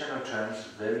civilizational terms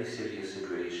very serious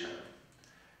situation.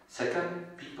 Second,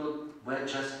 people were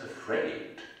just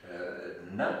afraid,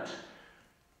 not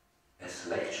as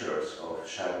lecturers of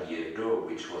Charlie Hebdo,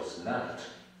 which was not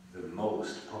the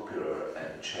most popular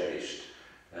and cherished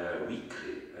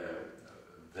weekly,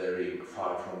 very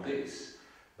far from this,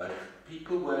 but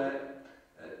people were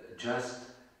just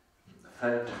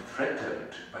felt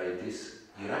threatened by this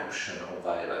eruption of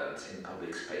violence in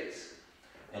public space.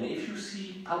 And if you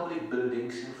see public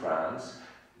buildings in France,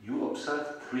 you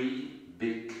observe three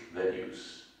big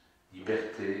values: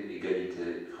 liberté,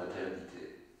 égalité,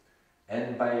 fraternité.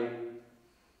 And by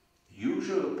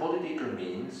usual political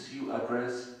means, you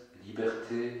address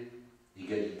liberté,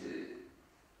 égalité.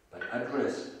 But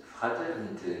address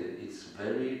fraternité is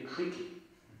very tricky.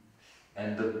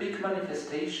 And the big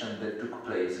manifestation that took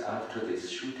place after this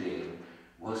shooting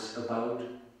was about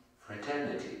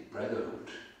fraternity, brotherhood.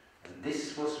 And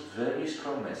this was a very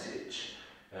strong message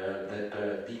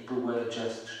that people were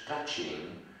just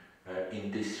touching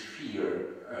in this fear,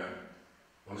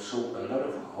 also a lot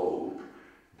of hope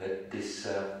that this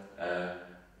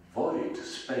void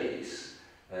space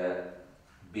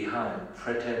behind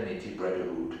fraternity,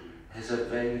 brotherhood, has a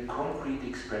very concrete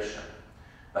expression.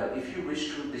 But if you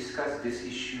wish to discuss this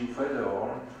issue further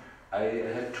on, I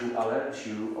have to alert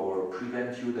you or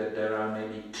prevent you that there are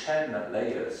maybe 10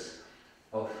 layers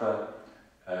of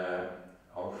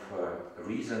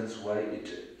reasons why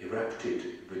it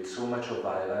erupted with so much of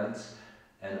violence,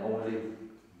 and only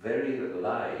very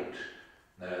light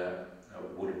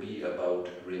would be about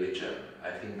religion.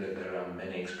 I think that there are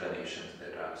many explanations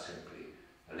that are simply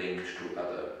linked to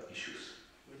other issues.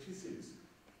 Which issues?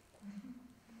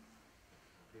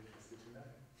 I'd be interested to know.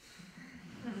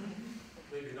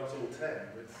 Maybe not all 10,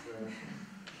 but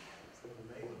some of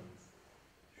the main ones.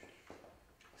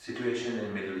 Situation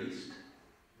in Middle East,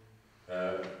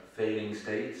 failing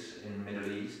states in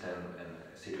Middle East, and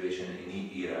situation in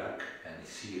Iraq and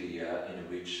Syria, in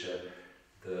which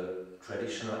the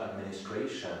traditional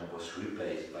administration was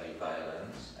replaced by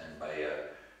violence and by a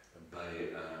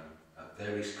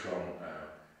very strong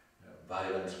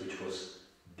violence which was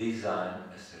designed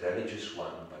as a religious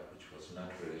one, but which was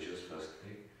not religious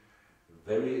firstly.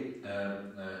 Very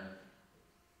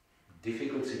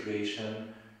difficult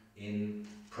situation in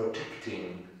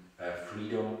protecting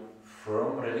freedom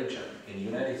from religion. In the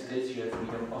United States you have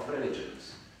freedom of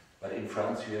religions, but in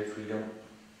France you have freedom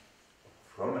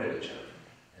from religion.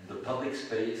 And the public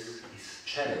space is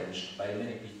challenged by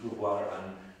many people who are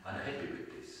unhappy with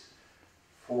this.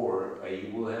 For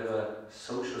you will have a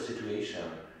social situation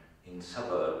in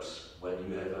suburbs when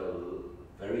you have a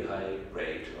very high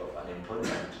rate of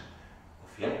unemployment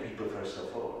of young people first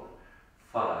of all.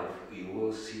 5, you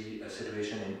will see a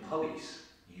situation in police.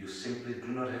 You simply do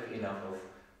not have enough of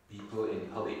people in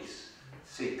police.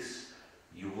 6,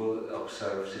 you will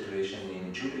observe situation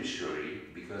in judiciary,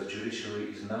 because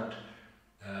judiciary is not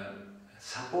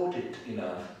supported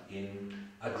enough in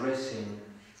addressing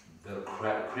the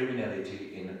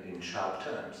criminality in sharp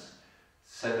terms.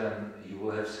 7, you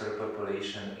will have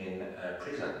surpopulation in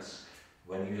prisons,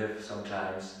 when you have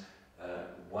sometimes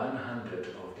 100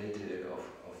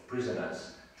 of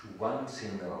prisoners to one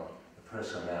single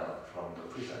personnel from the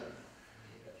prison.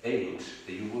 8,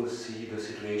 you will see the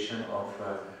situation of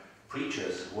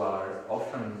preachers who are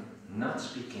often not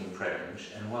speaking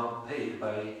French and who are paid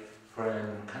by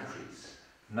foreign countries.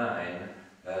 9,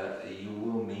 you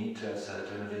will meet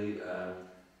certainly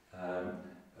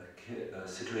a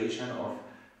situation of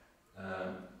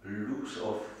loss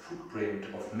of footprint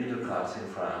of middle class in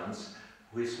France,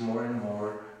 who is more and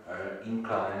more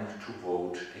inclined to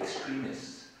vote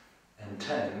extremists. And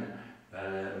 10,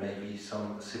 maybe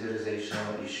some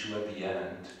civilizational issue at the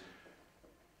end.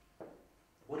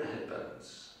 What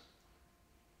happens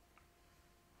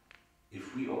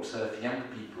if we observe young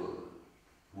people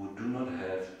who do not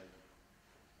have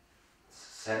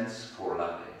sense for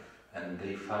life and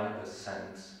they find a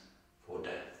sense for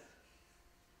death?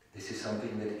 This is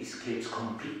something that escapes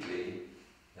completely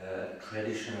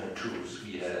traditional tools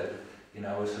we have in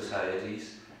our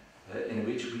societies, in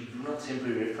which we do not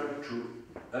simply refer to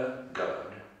a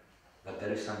God, but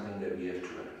there is something that we have to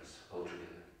address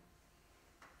altogether.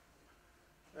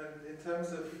 And in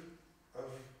terms of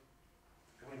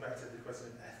going back to the question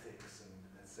of ethics, and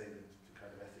let's say the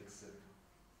kind of ethics that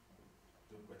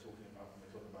we're talking about when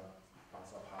we're talking about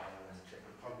Václav Havel and the Czech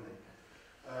Republic,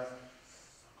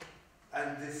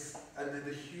 and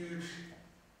the huge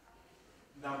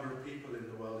number of people in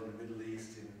the world, in the Middle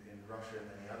East, in Russia and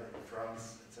any other, in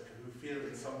France, etc., who feel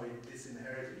in some way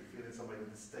disinherited, feel in some way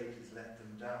that the state has let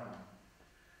them down.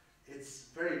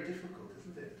 It's very difficult,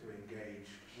 isn't it, to engage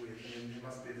with, and it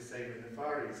must be the same in the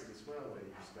Far East as well, where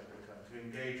you spend the time, to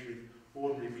engage with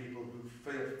ordinary people who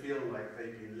feel like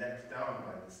they've been let down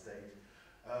by the state.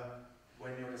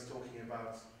 When you're just talking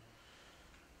about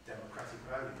democratic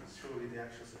values, surely the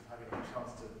actions of having a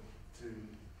chance to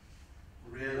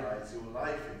realize your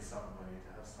life in some way, to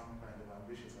have some kind of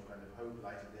ambition, some kind of hope,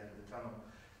 light at the end of the tunnel,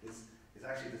 is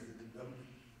actually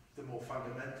the more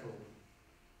fundamental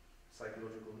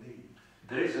psychological need.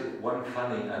 There is one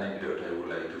funny anecdote I would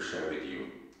like to share with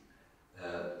you.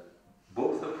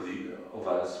 Both of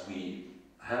us, we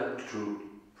helped to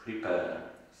prepare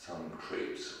some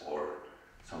trips or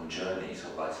some journeys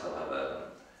of Václav Havel.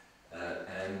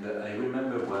 And I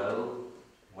remember well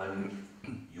when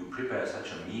you prepare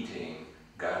such a meeting,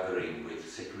 gathering with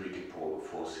security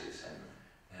forces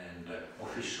and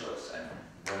officials, and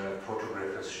where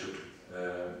photographers should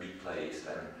be placed,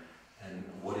 and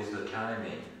what is the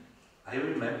timing. I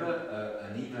remember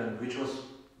an event which was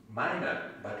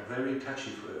minor but very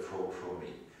touchy for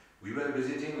me. We were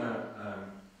visiting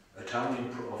a town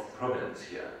of Provence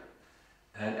here,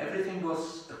 and everything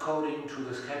was according to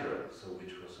the schedule, so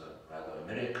which was rather a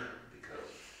miracle,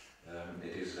 because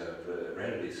it is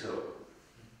rarely so.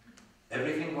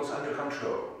 Everything was under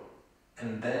control,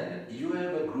 and then you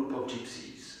have a group of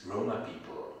gypsies, Roma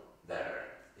people, there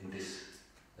in this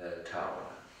town.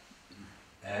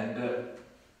 And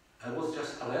I was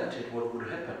just alerted what would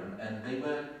happen, and they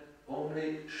were only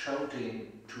shouting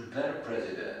to their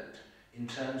president in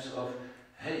terms of,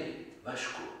 "Hey,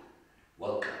 Vašku,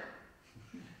 welcome."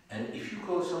 And if you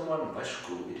call someone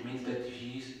Vašku, it means that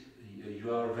you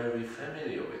are very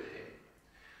familiar with him.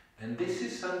 And this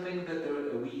is something that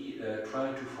we try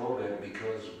to forget,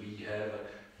 because we have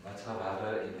Václav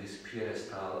Havel in this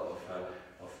pedestal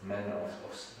of men,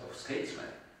 of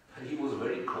statesmen. But he was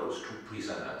very close to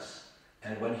prisoners.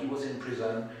 And when he was in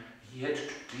prison, he had to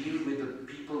deal with the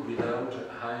people without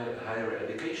higher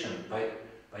education.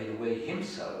 By the way,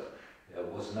 himself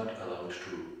was not allowed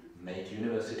to make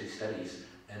university studies,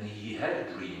 and he had a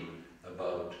dream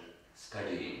about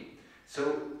studying. So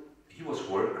he was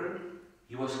worker,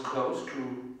 he was close to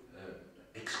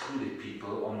excluded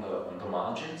people on the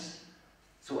margins.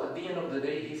 So at the end of the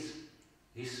day,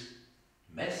 his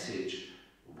message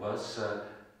was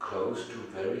close to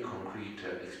very concrete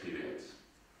experience.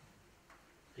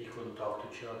 He couldn't talk to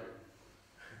children.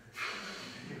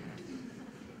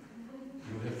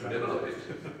 You have to develop it.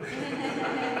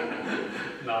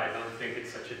 No, I don't think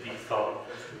it's such a deep thought,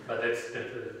 but it's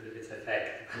a fact.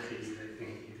 I think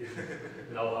he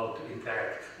didn't know how to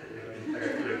interact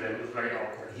with them. It was very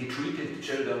awkward. He treated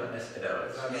children as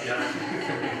adults. Yeah.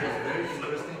 Very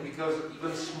interesting, because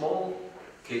even small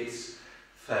kids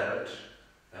felt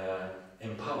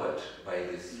empowered by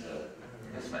this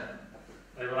man.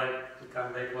 I would like to come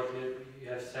back what you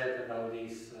have said about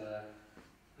these,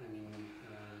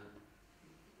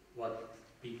 what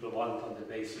people want on the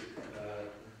basic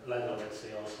level, let's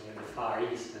say also in the Far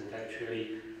East, and actually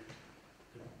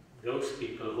those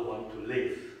people who want to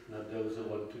live, not those who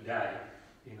want to die,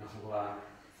 who are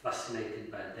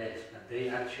fascinated by death, but they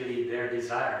actually, their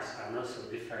desires are not so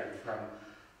different from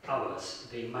ours.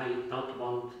 They might not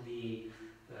want the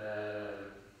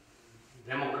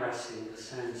democracy in the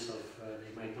sense of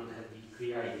they might not have the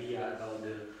clear idea about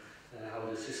how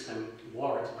the system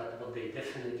works, but what they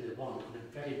definitely want on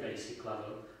a very basic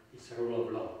level is the rule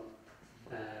of law,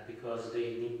 because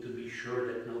they need to be sure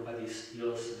that nobody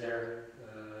steals their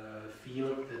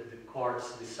field, that the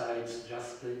courts decides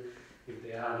justly if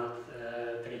they are not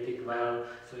treated well.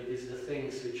 So it is the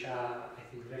things which are, I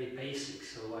think, very basic.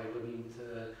 So I wouldn't,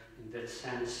 in that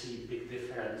sense, see big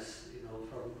difference,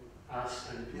 from us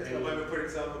and. Yes, but for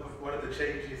example, one of the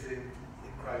changes in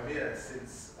Crimea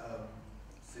since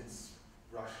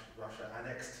Russia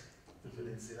annexed the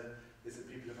peninsula is that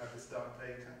people have had to start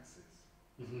paying taxes,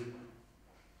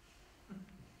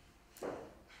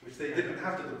 which they didn't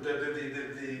have to.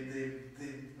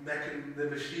 The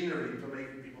machinery for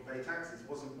making people pay taxes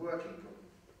wasn't working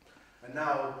properly, and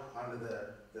now under the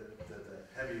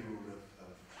heavy rule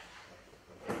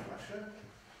of Russia,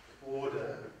 order,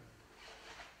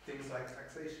 things like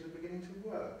taxation are beginning to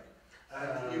work.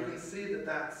 And you can see that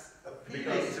that's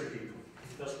appealing to people.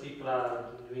 Because people are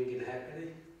doing it happily,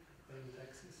 paying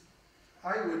taxes?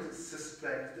 I would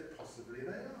suspect that possibly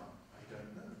they are. I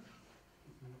don't know.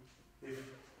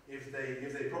 If they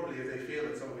feel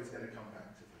that some of it's going to come back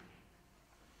to them.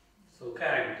 So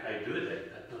I do that,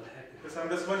 but not happy. Because I'm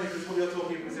just wondering,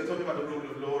 because you're talking about the rule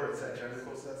of law, etc. And of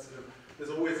course, that's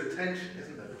there's always a tension,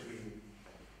 isn't there, between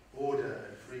order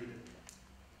and freedom.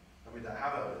 I mean,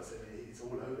 Havel, it's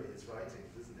all over his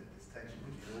writings, isn't it? This tension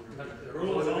between order. But the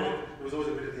rule of law. There was always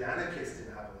a bit of the anarchist in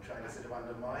Havel trying to sort of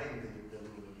undermine the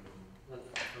rule of law. But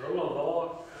rule of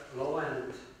law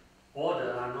and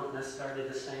order are not necessarily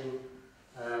the same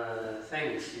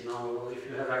things. If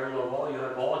you have a rule of law, you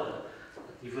have order.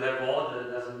 But if you have order,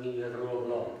 it doesn't mean you have a rule of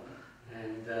law.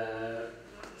 And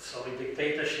so in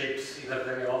dictatorships, you have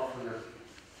very often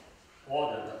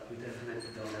order, but you definitely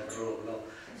don't have a rule of law.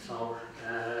 So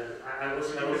I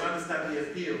was understand the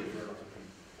appeal for a lot of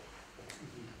people.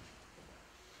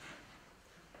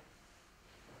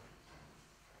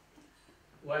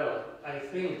 Well, I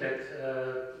think that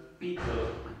people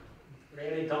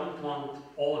really don't want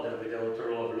order without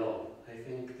rule of law. I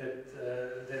think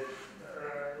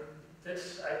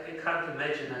that's I can't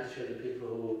imagine actually people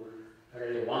who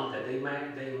really want that. They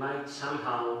might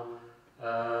somehow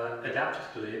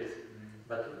adapt to it.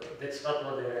 But that's not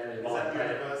what they really want. Is that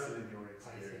universal in your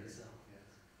experience? I think so. Yes.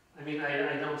 I mean,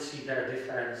 I don't see their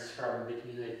difference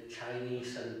between a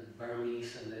Chinese and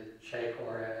Burmese and a Czech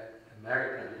or an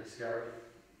American.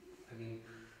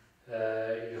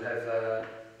 You have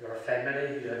your family,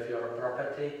 you have your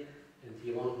property, and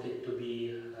you want it to be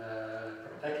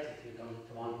protected. You don't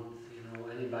want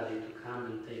anybody to come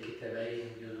and take it away,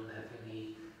 and you don't have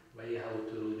any way how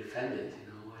to defend it.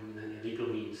 Any legal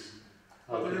means.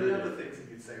 Well, but there are other things that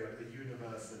you'd say, like the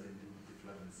universal in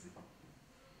diplomacy. diplomacy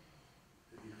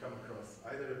that you come across,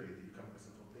 either of you, that you come across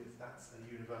and thought, that's a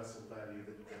universal value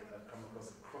that I've come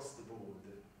across the board?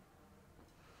 That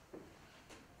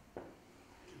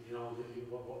you know,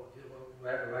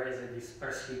 where is this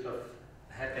pursuit of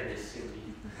happiness in the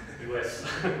US?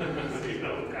 You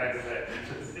know, kind of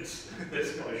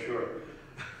that's for sure.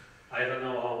 I don't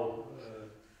know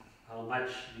how much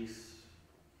these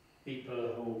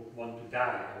people who want to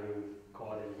die, I will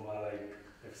call them, who are like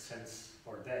have sense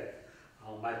for death,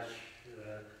 how much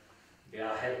they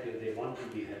are happy, they want to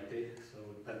be happy. So,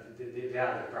 but they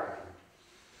are the problem.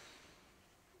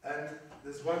 And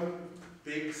there's one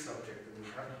big subject that we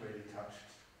haven't really touched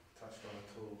on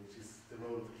at all, which is the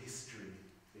role of history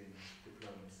in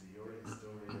diplomacy. You're a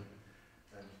historian,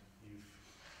 and you've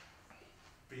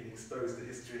been exposed to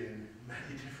history in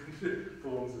many different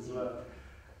forms as well.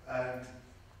 And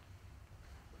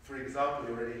for example,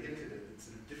 you already hinted at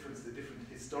the different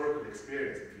historical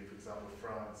experience between, for example,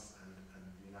 France and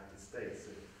the United States.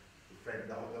 So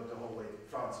the whole way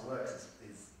France works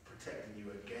is protecting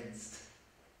you against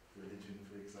religion,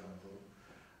 for example,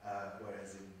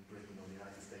 whereas in Britain or the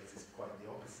United States it's quite the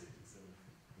opposite. So,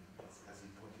 as you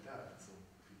pointed out, so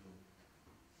people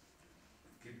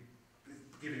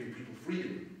giving people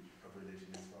freedom of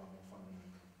religion is far more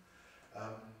fundamental.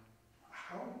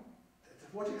 To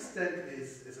what extent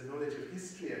is a knowledge of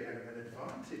history an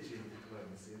advantage in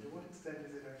diplomacy, and to what extent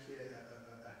is it actually a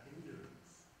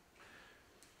hindrance?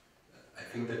 I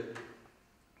think that,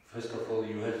 first of all,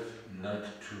 you have not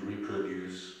to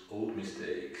reproduce old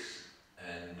mistakes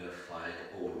and fight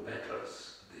old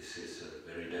battles. This is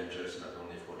very dangerous not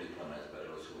only for diplomats but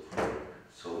also for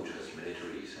soldiers,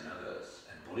 militaries and others,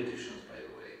 and politicians, by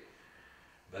the way.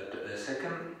 But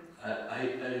second,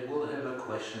 I will have a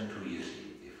question to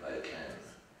Jiří, if I can.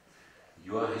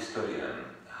 You are a historian.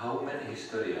 How many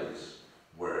historians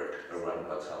worked around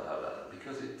Václav Havel?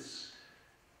 Because it's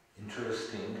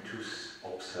interesting to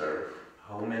observe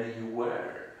how many you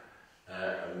were.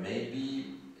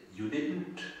 Maybe you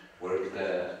didn't work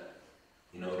there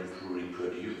in order to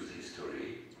reproduce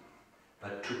history,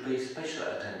 but to pay special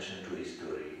attention to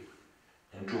history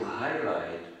and to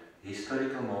highlight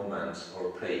historical moments or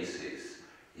places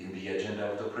in the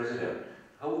agenda of the president.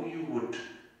 How you would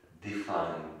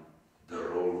define the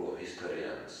role of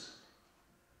historians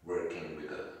working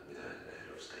with a head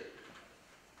of state?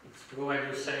 It's true when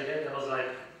you say that. I was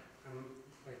like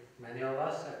many of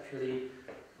us actually.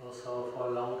 Also, for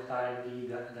a long time, the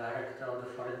director of the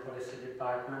Foreign Policy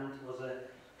Department was a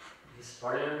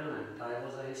historian, and I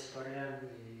was a historian.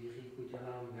 Jiří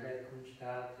Kuděla, Mirek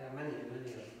Kunštát, many of them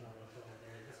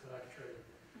as well, actually.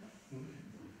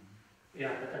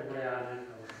 Yeah, Petr Burianek,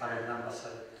 current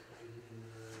ambassador in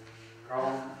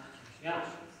Rome. Yeah.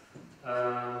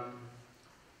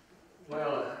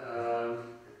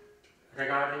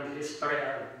 Regarding history,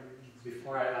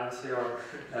 before I answer your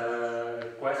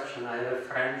question, I have a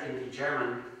friend in the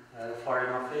German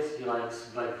Foreign Office. He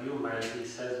likes black humor, and he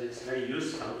says it's very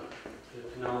useful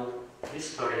to know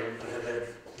history and to have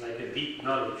a deep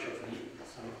knowledge of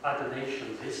some other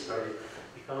nation's history,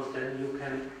 because then you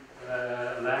can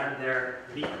learn their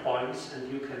weak points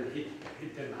and you can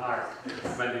hit them hard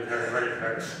when it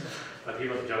hurts. But he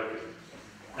was joking.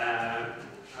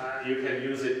 You can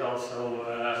use it also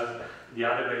the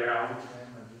other way around.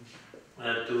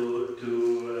 To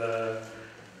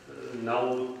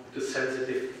know the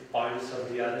sensitive points of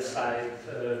the other side,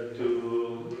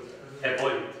 to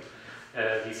avoid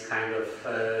these kind of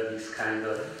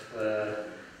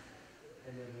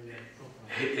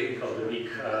hitting of the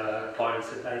weak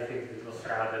points. And I think it was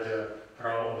rather the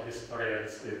role of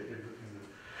historians in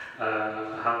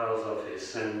Havel's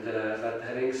office. And but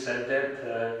having said that,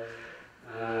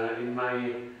 in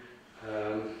my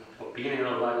opinion,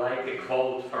 I like a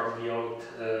quote from the Old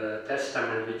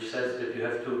Testament, which says that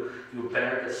you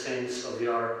bear the sins of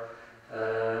your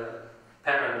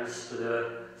parents to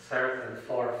the third and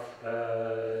fourth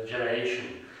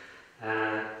generation.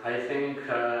 I think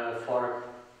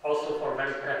also for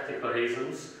very practical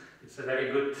reasons, it's a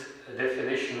very good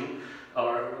definition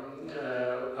or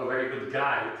a very good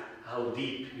guide how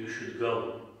deep you should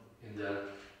go in the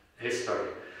history,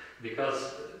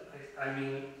 because I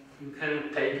mean, you can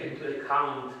take into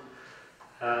account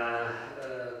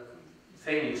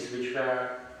things which were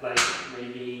like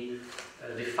maybe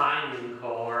defining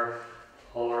or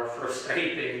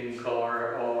frustrating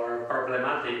or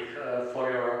problematic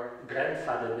for your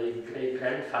grandfather, the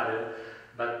great-grandfather.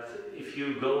 But if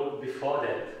you go before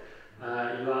that,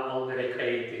 you are only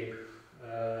recreating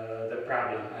the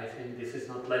problem. I think this is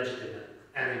not legitimate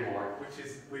anymore.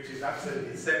 Which is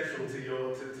absolutely central to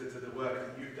the work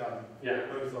that you've done, yeah.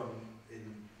 both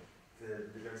in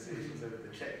negotiations over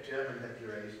the Czech-German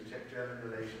declaration, Czech-German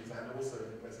relations, and also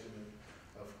the question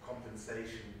of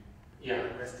compensation,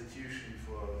 restitution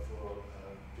for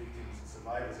victims and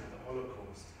survivors of the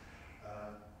Holocaust,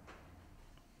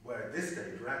 where at this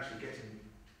stage we're actually getting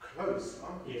close,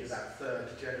 aren't we, to that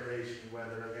third generation where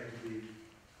there are going to be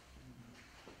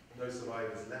no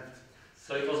survivors left.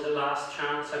 So it was the last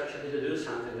chance actually to do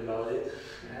something about it,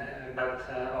 but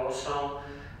also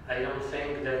I don't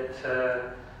think that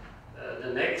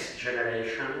the next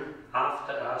generation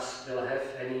after us will have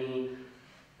any,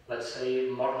 let's say,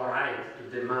 moral right to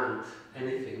demand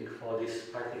anything for this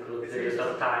particular period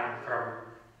of time from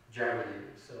Germany.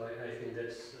 So I think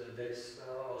that's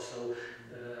also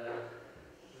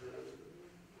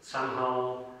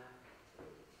somehow,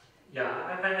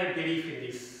 I believe in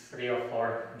these 3 or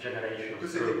 4 generations.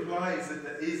 Because it implies that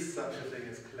there is such a thing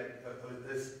as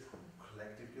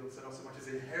collective guilt, so not so much as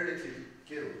inherited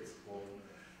guilt. Or,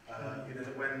 you know,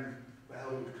 that when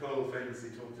Helmut Kohl famously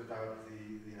talked about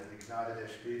the Gnade der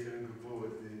späteren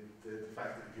Geburt, the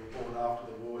fact that if you're born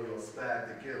after the war, you're spared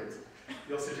the guilt,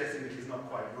 you're suggesting that he's not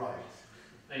quite right.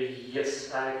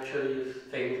 Yes, I actually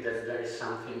think that there is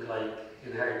something like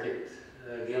inherited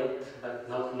guilt, but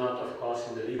not of course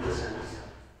in the legal sense,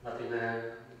 but in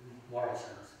a moral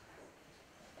sense.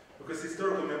 Because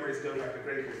historical memories go back a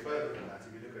great deal further than that.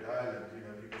 If you look at Ireland, you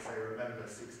know, people say remember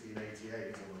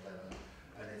 1688 or whatever,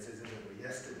 and it's as if it were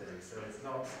yesterday. So it's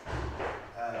not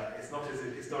as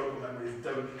if historical memories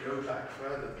don't go back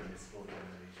further than this 4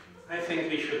 generations. I think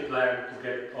we should learn to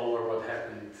get over what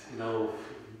happened, you know,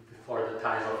 before the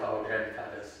time of our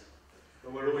grandfathers.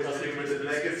 But we're always living with the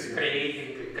legacy. It's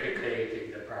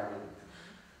creating the problem.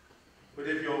 But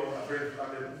if you're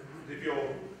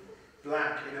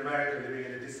black in America living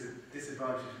in a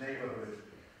disadvantaged neighborhood,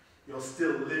 you're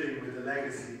still living with the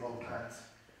legacy of that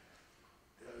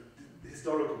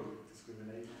historical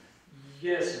discrimination.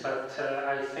 Yes, but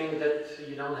I think that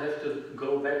you don't have to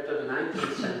go back to the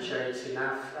 19th century. It's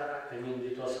enough. I mean,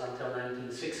 it was until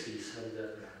 1960s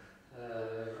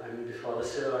when before the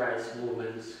civil rights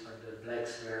movements, when the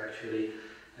blacks were actually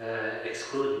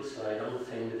excluded. So I don't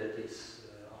think that it's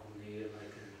only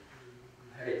like a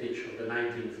heritage of the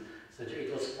 19th century.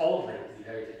 It was only the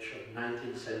heritage of the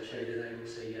 19th century that I would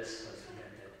say yes, let's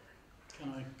forget that. Can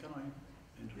I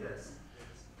interrupt? Yes.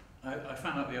 I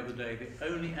found out the other day the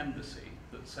only embassy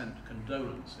that sent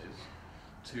condolences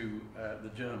to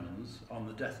the Germans on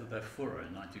the death of their Führer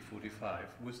in 1945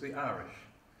 was the Irish.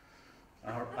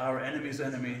 Our enemy's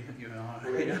enemy, you know.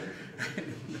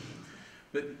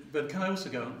 But can I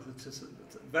also go on? It's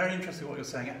very interesting what you're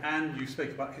saying, and you speak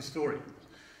about historians.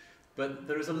 But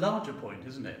there is a larger point,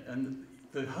 isn't it? And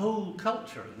the whole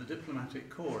culture in the diplomatic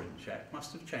corps in Czech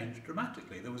must have changed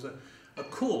dramatically. There was a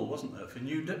call, wasn't there, for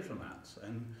new diplomats,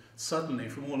 and suddenly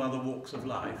from all other walks of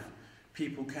life,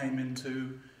 people came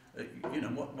into, you know,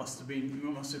 what must have been,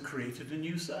 you must have created a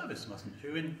new service, mustn't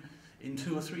you, in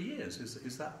 2 or 3 years?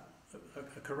 Is that a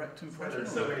correct impression?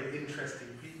 Well, there are so many interesting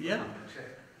people in the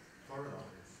Czech Foreign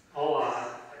Office.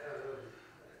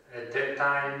 At that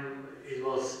time it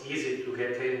was easy to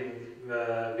get in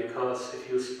because if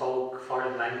you spoke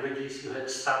foreign languages, you had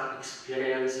some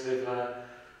experience with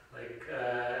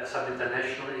some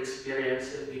international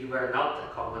experience. If you were not a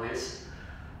communist,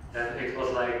 then it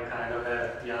was like kind of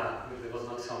there was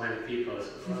not so many people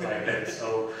like that,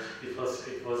 so it was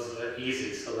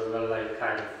easy. So we were like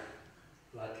kind of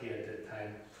lucky at that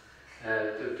time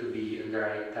to be in the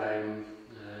right time,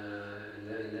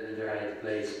 in the right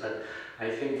place. But I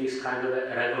think this kind of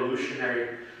a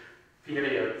revolutionary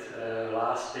period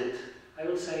lasted, I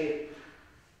would say,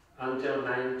 until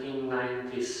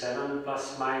 1997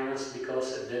 plus minus,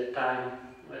 because at that time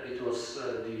it was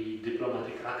the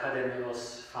diplomatic academy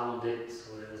was founded,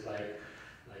 so there was like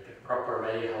a proper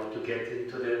way how to get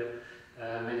into the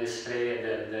ministry, and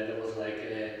then there was like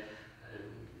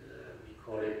we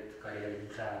call it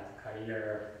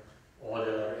career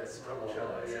order,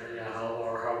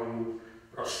 or how you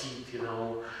proceed, you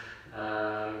know,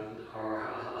 or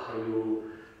how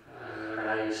you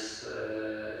rise,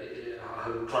 how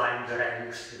you climb the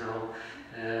ranks, you know.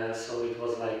 So it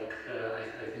was like,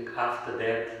 I think after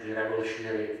that the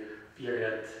revolutionary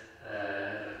period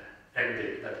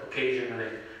ended, but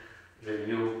occasionally the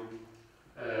new,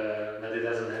 but it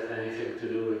doesn't have anything to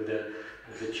do with the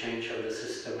change of the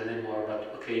system anymore,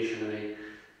 but occasionally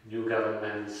new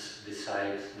governments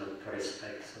decide not to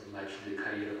respect so much the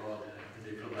career order,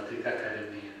 the diplomatic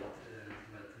academy, but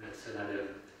that's another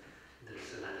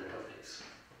topic.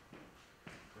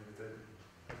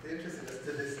 It's interesting as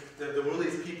to this. There were all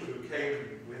these people who came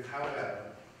with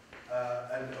Havel,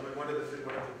 and I mean, one of the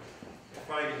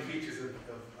defining features of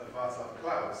Václav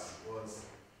Klaus was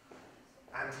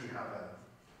anti-Havel,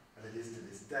 and it is to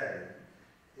this day.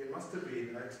 It must have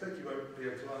been, I expect you won't be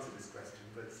able to answer this question,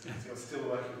 but since you're still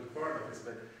working with the Foreign Office,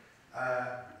 but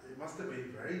it must have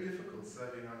been very difficult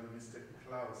serving under Mr.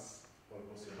 Klaus. Well, of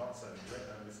course you're not serving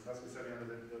under Mr. Klaus, you're serving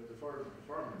under the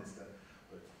foreign minister,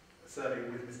 but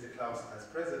serving with Mr. Klaus as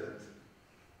president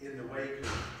in the wake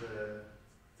of the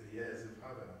years of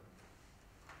Havel.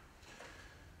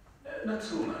 Not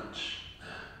so much.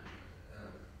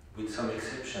 With some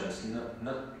exceptions,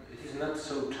 it is not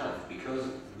so tough because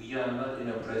we are not in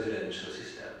a presidential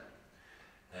system,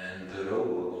 and the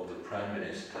role of the prime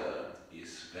minister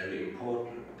is very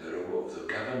important. The role of the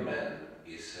government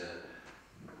is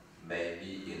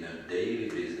maybe in a daily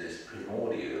business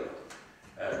primordial.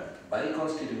 By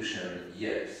constitution,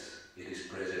 yes, it is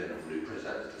president who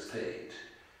represents the state,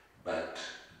 but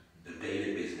the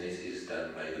daily business is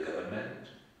done by the government,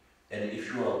 and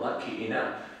if you are lucky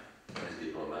enough as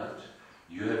diplomat,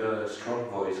 you have a strong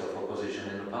voice of opposition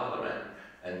in the parliament,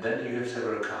 and then you have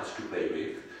several cards to play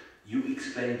with. You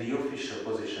explain the official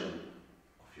position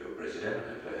of your president,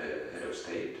 head of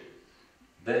state,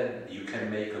 then you can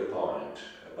make a point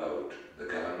about the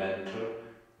governmental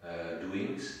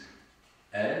doings,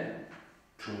 and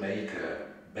to make a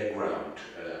background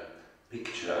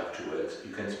picture afterwards,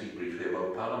 you can speak briefly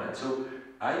about parliament. So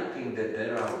I think that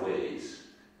there are ways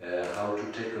how to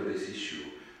tackle this issue.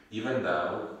 Even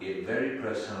though, in very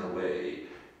personal way,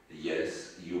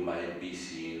 yes, you might be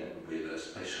seen with a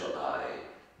special eye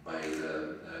by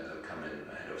the coming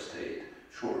head of state.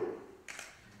 Sure.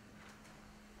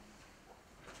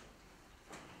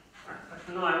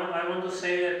 No, I want to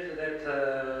say that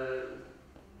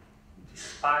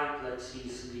despite, let's see,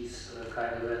 these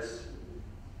kind of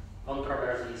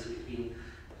controversies between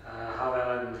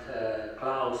Havel and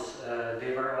Klaus,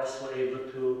 they were also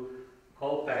able to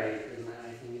cooperate. And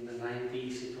I think in the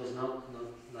 90s it was not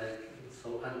like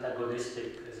so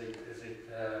antagonistic as it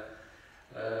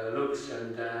looks.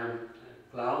 And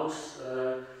Klaus,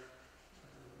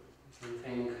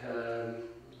 something,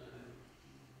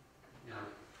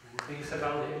 things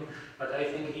about him, but I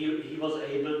think he was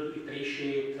able to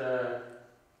appreciate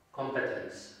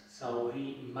competence. So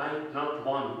he might not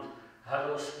want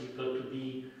Havel's people to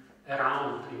be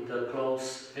around in the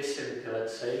close vicinity,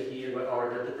 let's say, or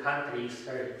that the countries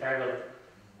where he traveled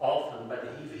often, but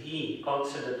if he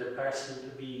considered the person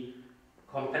to be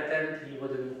competent, he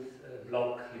wouldn't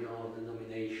block, the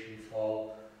nomination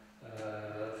for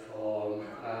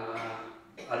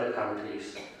other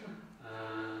countries.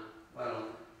 Well,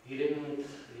 he didn't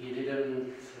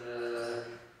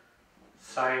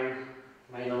sign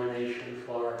my nomination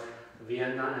for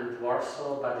Vienna and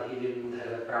Warsaw, but he didn't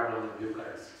have a problem with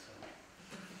Bucharest.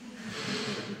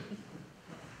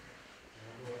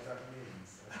 What that means?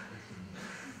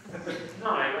 No,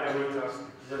 I mean,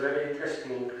 it's a very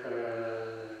interesting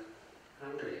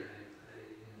country.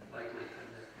 I like my time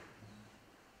there.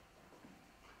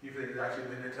 You think that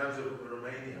actually, in terms of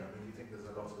Romania, do you think there's a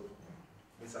lot of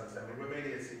misunderstanding?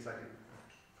 Romania seems like,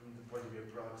 from the point of view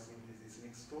of Prague, it's an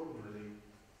extraordinarily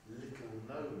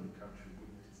little-known country.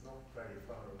 It's not very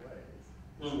far away.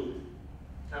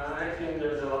 I think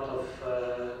there's a lot of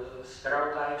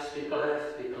stereotypes people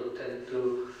have. People tend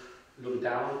to look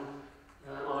down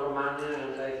on Romania,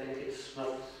 and I think it's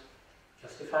not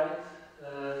justified.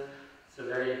 It's a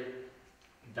very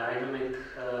dynamic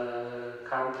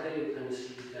country. You can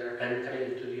see their entry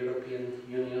into the European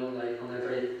Union like on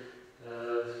every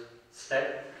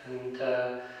step, and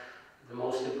the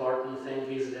most important thing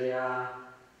is they are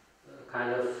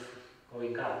kind of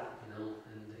going up, and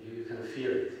you can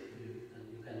feel it,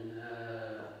 you can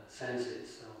sense it.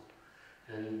 So,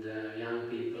 and young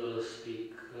people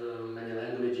speak many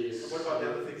languages. So what about the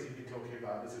other things you've been talking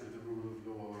about, the rule of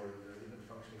law and the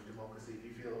functioning of democracy? Do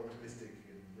you feel optimistic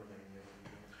in Romania?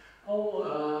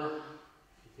 Oh,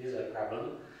 it is a problem,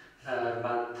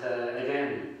 but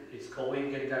again, it's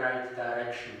going in the right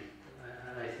direction.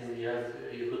 I think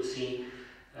you could see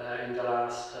in the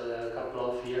last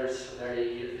couple of years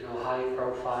very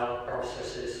high-profile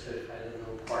processes with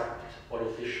corrupt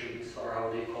politicians, or how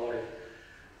they call it,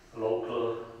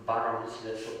 local barons.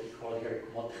 That's what we call here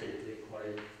kmotry.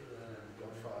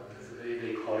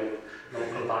 They call it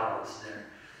local barons there.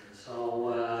 So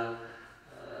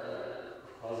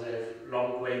of course they have a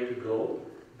long way to go,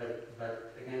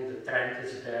 but again the trend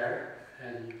is there,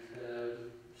 and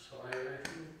so I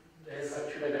think they have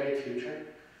actually a great future.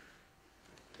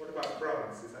 What about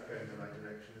France? Is that going in the right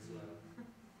direction as well?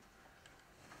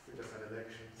 We just had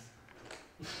elections,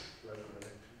 local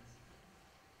elections.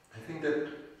 I think that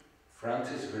France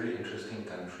is a very interesting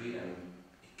country and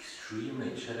extremely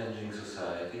extremely challenging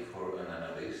society for an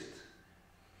analyst,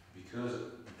 because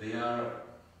they are,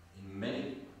 in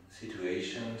many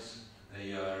situations,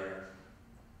 they are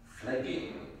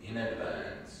flagging in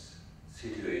advance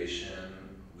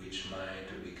situation which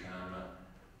might become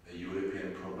a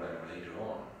European problem later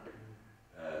on.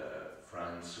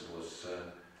 France was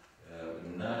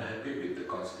not happy with the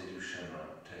constitutional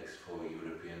text for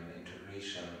European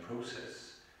integration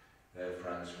process.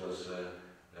 France was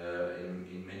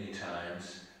in many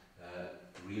times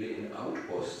really in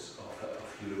outposts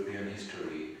of European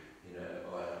history,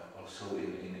 also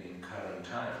in current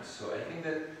times. So I think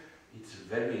that it's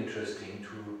very interesting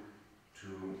to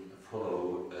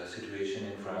follow a situation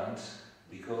in France,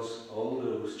 because all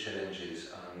those challenges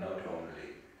are not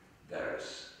only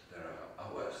theirs, they are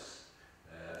ours.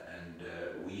 And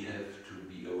we have to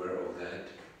be aware of that,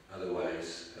 otherwise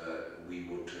we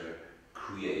would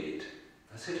create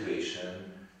a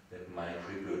situation that might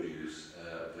reproduce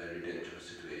very dangerous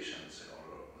situations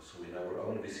also in our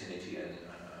own vicinity and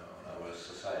on our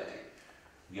society.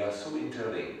 We are so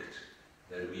interlinked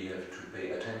that we have to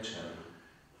pay attention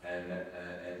and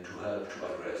to help to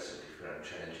address the different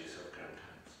challenges of current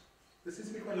times. There seems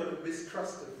to be quite a lot of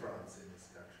mistrust of France in this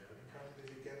country. I've encountered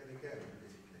it again and again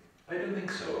politically. I don't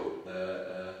think so.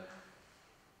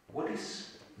 What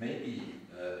is maybe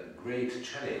a great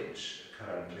challenge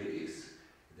currently is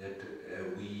that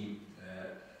we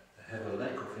have a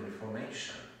lack of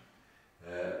information.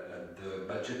 The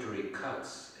budgetary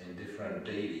cuts in different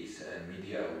dailies and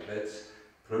media outlets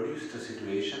produced a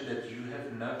situation that you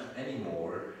have not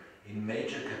anymore in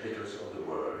major capitals of the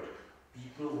world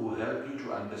people who help you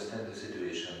to understand the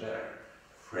situation there.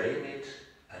 Frame it,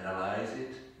 analyze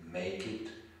it, make it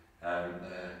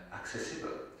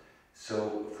accessible.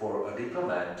 So for a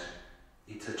diplomat,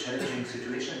 it's a challenging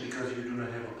situation because you do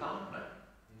not have a partner.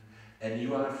 And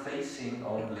you are facing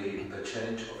only the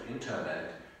challenge of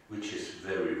internet, which is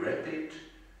very rapid,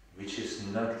 which is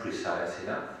not precise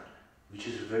enough, which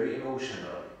is very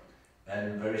emotional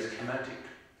and very schematic.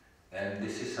 And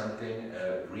this is something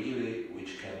really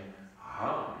which can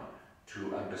harm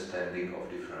to understanding of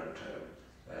different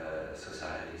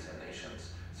societies and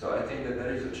nations. So I think that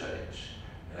there is a challenge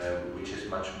which is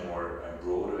much more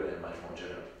broader and much more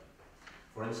general.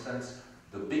 For instance,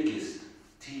 the biggest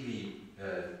TV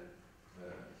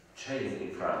chain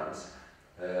in France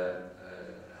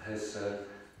has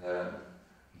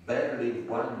barely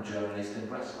one journalist in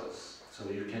Brussels. So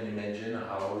you can imagine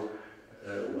how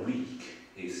weak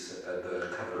is the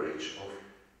coverage of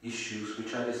issues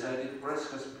which are decided in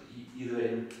Brussels, either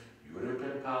in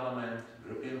European Parliament,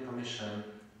 European Commission,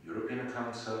 European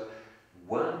Council.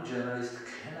 One journalist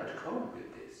cannot cope with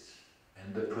this.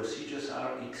 And the procedures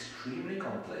are extremely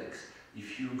complex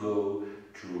if you go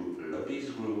to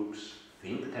lobbyist groups,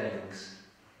 think tanks,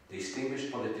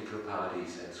 distinguished political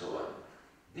parties and so on.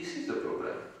 This is the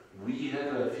problem. We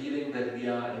have a feeling that we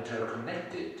are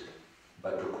interconnected,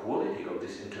 but the quality of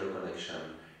this interconnection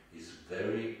is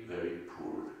very, very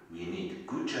poor. We need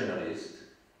good journalists.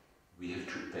 We have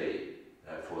to pay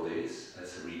for this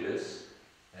as readers,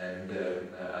 and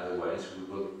otherwise we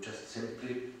will just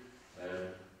simply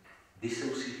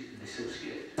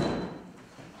dissociate.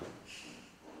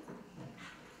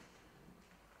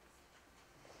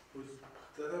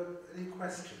 Are there any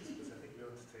questions? Because I think we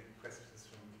ought to take questions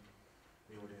from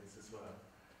the audience as well.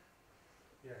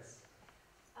 Yes.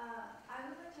 I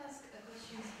would like to ask a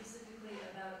question specifically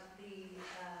about the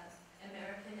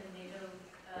American and NATO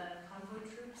convoy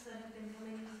troops that have been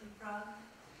coming to Prague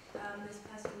this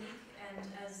past week, and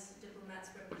as diplomats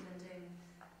representing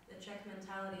the Czech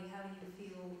mentality, how do you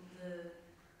feel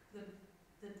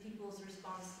the people's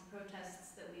response to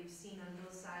protests that we've seen on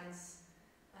both sides?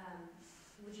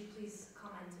 Would you please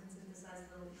comment and synthesize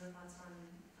your thoughts on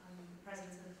the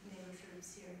presence of NATO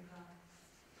troops here in Prague?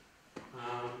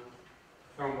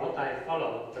 From what I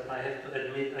follow, but I have to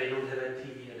admit I don't have a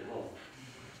TV at home.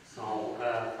 So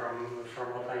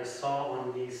from what I saw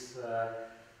on these,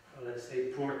 let's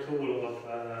say, poor tool of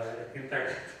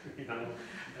internet,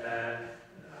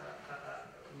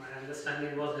 my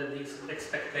understanding was that these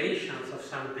expectations of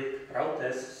some big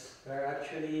protests were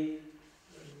actually,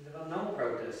 there were no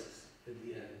protests at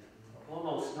the end.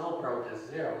 Almost no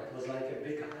protests, zero. It was like a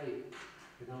big hype.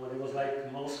 It was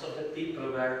like most of the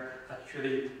people were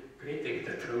actually greeting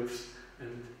the troops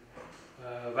and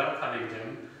welcoming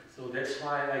them. So that's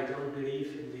why I don't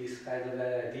believe in this kind of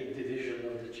a deep division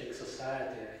of the Czech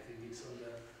society. I think it's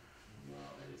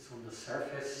on the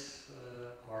surface,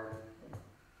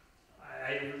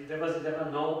 there were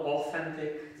no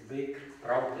authentic big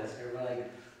protests. There were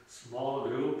like small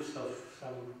groups of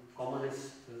some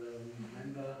communist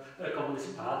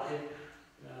communist party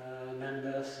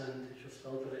members, and it was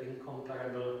totally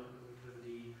incomparable with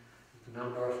the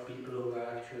number of people who were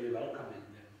actually welcoming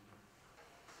them.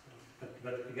 So,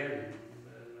 but again,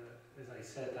 as I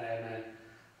said,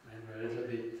 I'm a little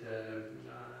bit,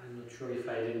 I'm not sure if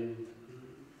I didn't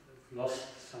lost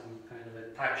some kind of a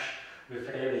touch with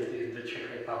reality in the Czech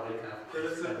Republic.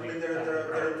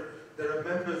 There are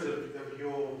members of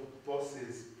your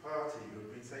boss's party who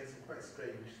have been saying some quite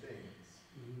strange things.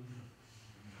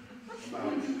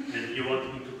 And you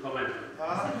want me to comment?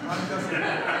 I've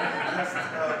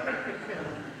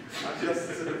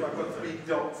got 3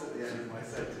 dots at the end of my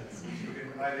sentence. You can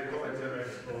either comment on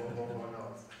it or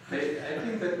not. I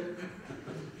think that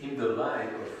in the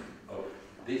light of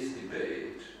this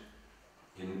debate,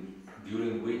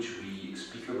 during which we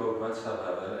speak about Václav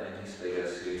Havel and his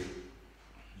legacy,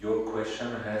 your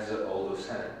question has all the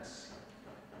sense,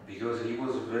 because he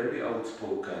was a very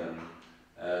outspoken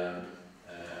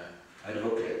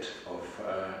advocate of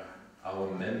our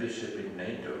membership in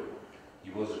NATO.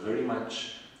 He was very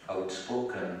much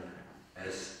outspoken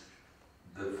as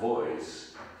the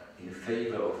voice in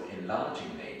favor of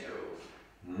enlarging NATO,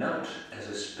 not as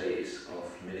a space of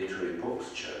military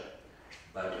posture,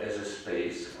 but as a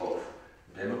space of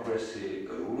democracy,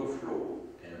 rule of law,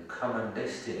 and common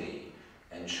destiny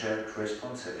and shared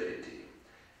responsibility.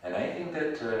 And I think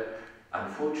that,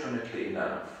 unfortunately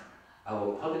enough,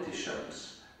 our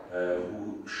politicians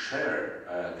who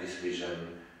share this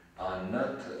vision are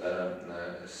not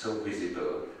so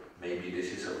visible. Maybe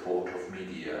this is a fault of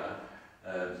media,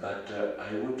 but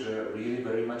I would really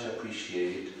very much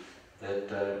appreciate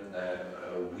that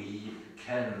we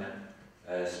can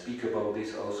speak about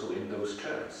this also in those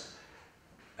terms.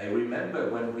 I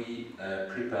remember when we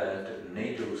prepared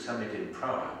NATO summit in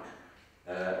Prague,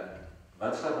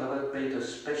 Václav Havel paid a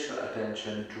special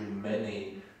attention to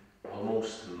many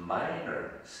almost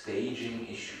minor staging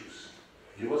issues.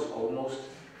 It was almost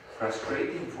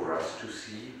frustrating for us to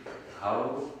see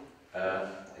how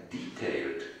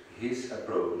detailed his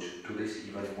approach to this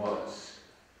event was.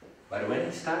 But when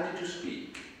he started to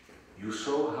speak, you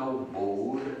saw how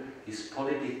bold his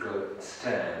political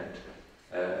stand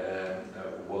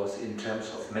was in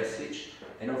terms of message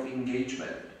and of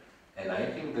engagement. And I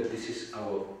think that this is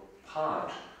our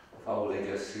part of our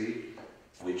legacy,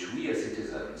 which we as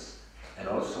citizens and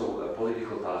also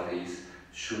political parties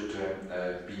should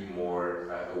be more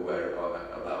aware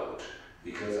about,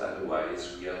 because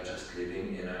otherwise we are just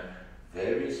living in a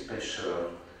very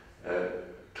special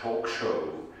talk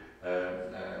show.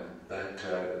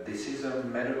 That this is a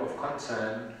matter of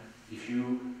concern if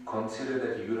you consider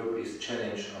that Europe is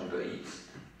challenged on the east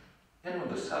and on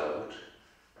the south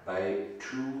by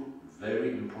 2 very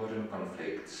important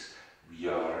conflicts we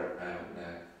are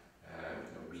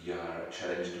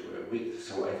challenged with.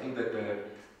 So I think that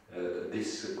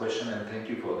this question, and thank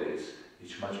you for this,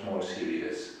 is much more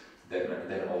serious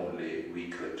than only we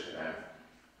could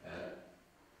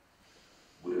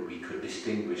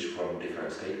distinguish from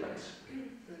different statements.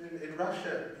 In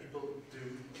Russia, people do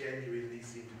genuinely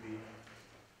seem to be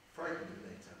frightened of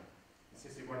NATO. It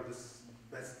seems to be one of the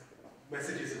best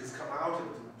messages that has come out of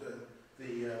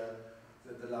the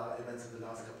events of the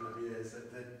last couple of years,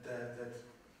 that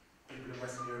people in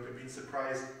Western Europe have been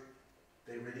surprised.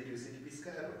 They really do seem to be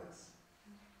scared of us.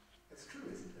 That's true,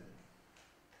 isn't it?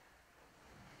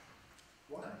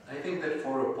 Why? I think that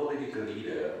for a political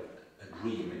leader, a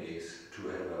dream is to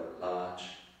have a large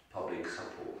public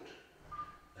support,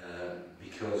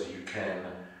 because you can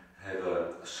have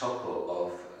a circle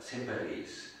of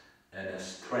sympathies and a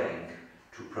strength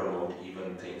to promote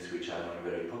even things which are not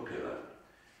very popular.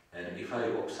 And if I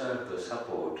observe the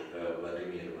support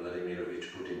Vladimir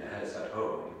Vladimirovich Putin has at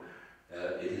home,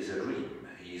 it is a dream.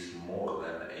 He is more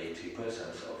than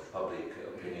 80% of public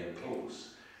opinion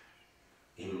polls.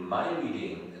 In my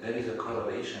reading, there is a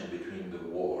correlation between the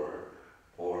war,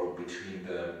 or between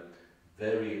the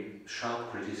very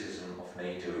sharp criticism of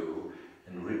NATO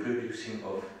and reproducing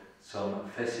of some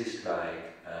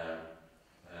fascist-like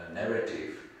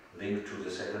narrative linked to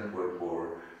the Second World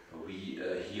War we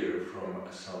hear from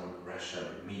some Russian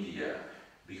media,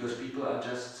 because people are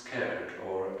just scared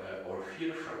or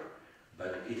fearful.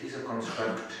 But it is a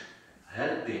construct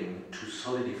helping to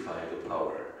solidify the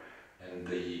power and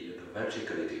the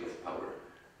verticality of power,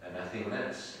 and nothing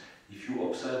less. If you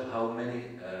observe how many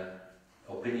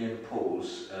opinion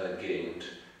polls gained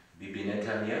Bibi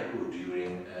Netanyahu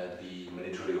during the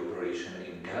military operation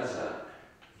in Gaza,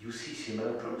 you see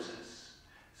similar process.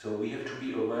 So we have to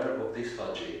be aware of this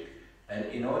logic, and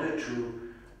in order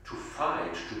to to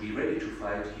fight, to be ready to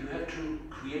fight, you have to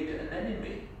create an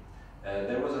enemy.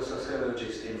 There was a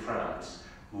sociologist in France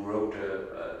who wrote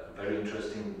a very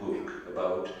interesting book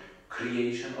about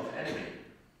creation of enemy.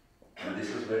 And this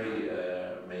is very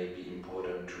maybe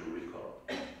important to recall.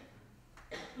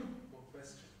 More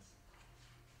questions?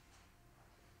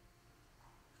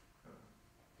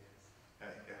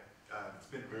 It's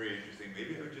been very interesting.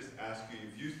 Maybe I would just ask you,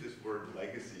 you've used this word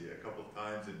legacy a couple of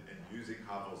times and using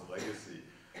Havel's legacy.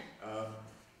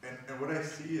 And what I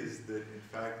see is that, in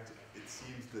fact, it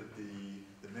seems that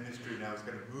the ministry now is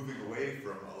kind of moving away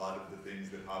from a lot of the things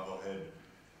that Havel had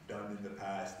done in the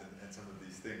past and some of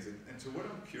these things. And so what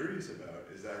I'm curious about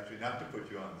is actually, not to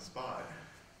put you on the spot,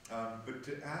 but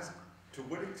to ask to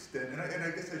what extent, and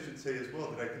I guess I should say as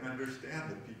well that I can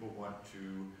understand that people want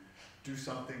to do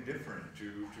something different,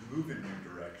 to move in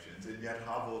new directions. And yet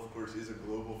Havel, of course, is a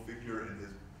global figure and has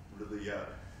really,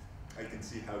 I can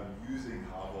see how using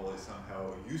Havel is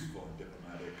somehow useful in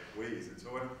diplomatic ways. And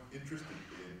so what I'm interested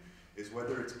in is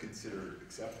whether it's considered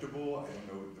acceptable, I don't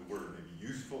know the word, maybe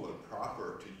useful or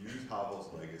proper to use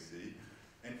Havel's legacy.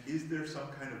 And is there some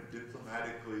kind of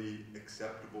diplomatically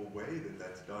acceptable way that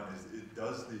that's done?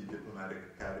 Does the diplomatic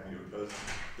academy or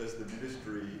does the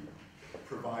ministry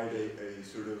provide a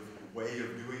sort of way of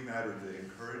doing that, or do they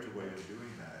encourage a way of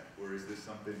doing that? Or is this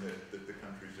something that the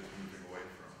country's just moving away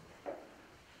from?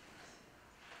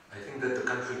 I think that the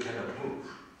country cannot move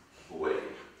away.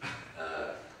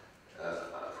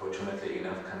 Fortunately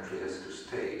enough, country has to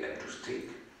stay and to stick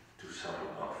to some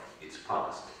of its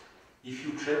past. If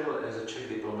you travel as a Czech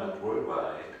diplomat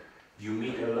worldwide, you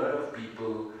meet a lot of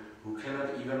people who cannot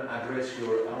even address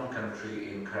your own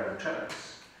country in current terms.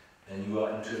 And you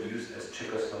are introduced as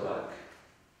Czechoslovak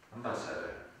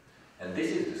ambassador. And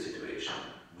this is the situation.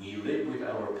 We live with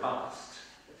our past,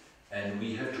 and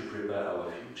we have to prepare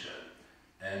our future.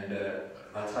 And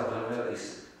Václav Havel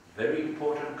is very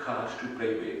important card to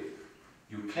play with.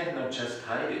 You cannot just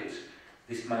hide it.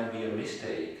 This might be a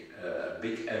mistake, a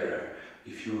big error,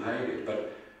 if you hide it.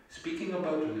 But speaking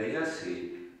about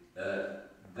legacy,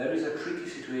 there is a tricky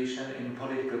situation in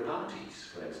political parties,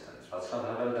 for instance. Václav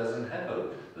Havel doesn't have a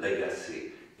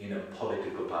legacy in a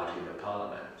political party in the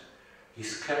parliament.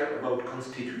 He's scared about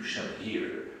constitution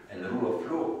here and rule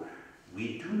of law.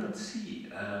 We do not see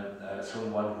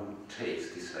someone who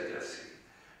takes this legacy.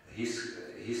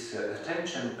 His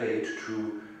attention paid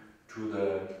to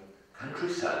the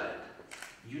countryside.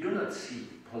 You do not see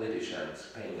politicians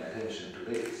paying attention to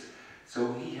this.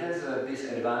 So he has this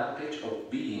advantage of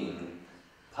being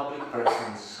public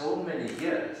person so many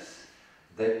years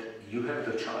that you have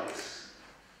the choice,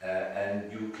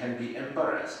 and you can be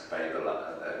embarrassed by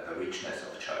the richness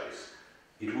of choice.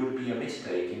 It would be a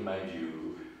mistake, in my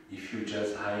view, if you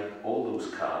just hide all those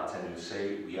cards and you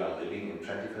say we are living in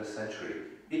 21st century.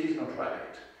 It is not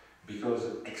right, because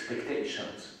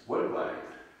expectations worldwide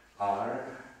are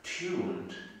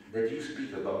tuned that you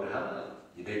speak about Havel,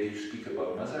 that you speak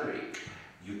about Masaryk.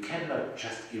 You cannot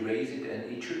just erase it,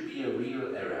 and it should be a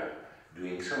real error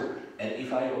doing so. And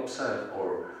if I observe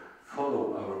or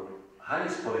follow our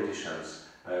highest politicians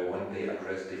when they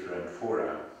address different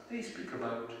fora, they speak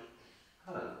about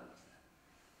Havel.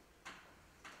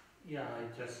 Yeah,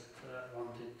 I just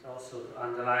wanted also to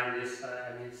underline this.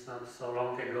 I mean, it's not so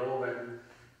long ago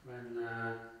when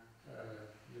the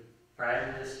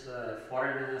Prime Minister,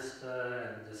 Foreign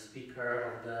Minister, and the Speaker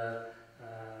of the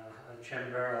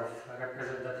Chamber of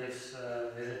Representatives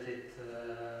visited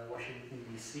Washington,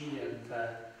 D.C. and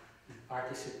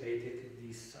participated in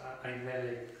this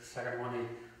unveiling ceremony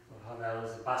of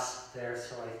Havel's bust there.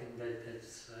 So I think that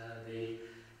that's, they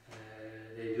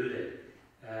do that.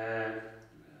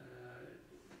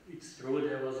 It's true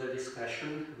there was a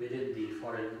discussion within the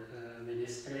Foreign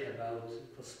Ministry about,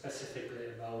 specifically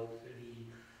about the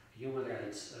human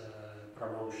rights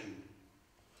promotion.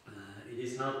 It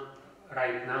is not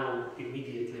right now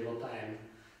immediately what I am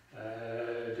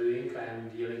doing. I am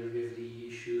dealing with the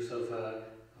issues of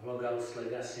Holocaust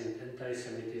legacy and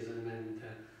anti-Semitism, and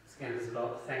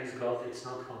thanks God it's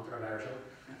not controversial.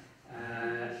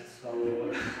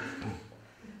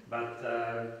 But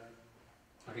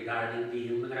regarding the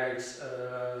human rights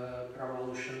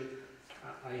promotion,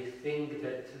 I think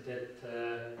that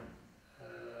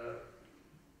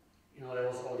you know, there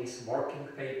was all these working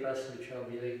papers which are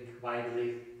being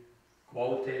widely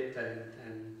quoted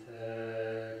and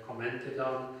commented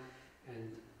on,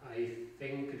 and I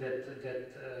think that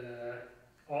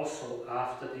also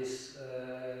after this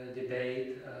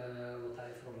debate,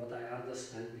 from what I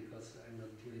understand, because I'm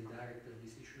not dealing directly with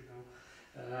this issue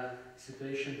now,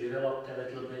 situation developed a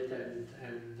little bit,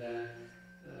 and there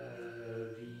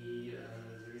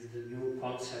is the new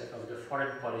concept of the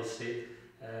foreign policy,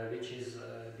 which is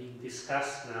being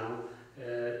discussed now.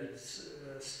 It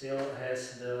still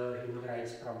has the human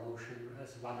rights promotion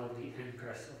as one of the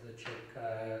anchors of the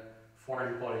Czech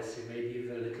foreign policy, maybe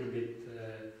with a little bit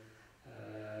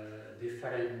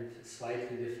different,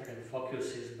 slightly different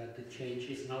focuses, but the change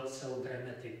is not so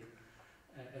dramatic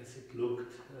as it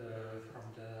looked from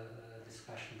the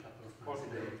discussion a couple of months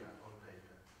ago. On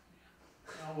paper.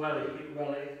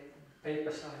 Well,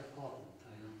 papers are important.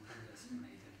 I don't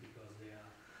underestimate them because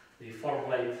they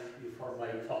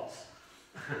formulate thoughts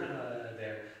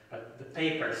there. But the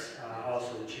papers are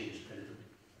also changed a little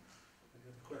bit. Any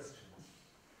other questions?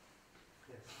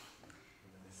 Yes.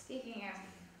 Speaking of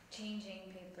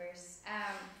changing papers,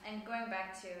 and going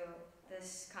back to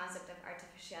this concept of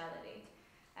artificiality,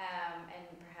 and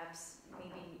perhaps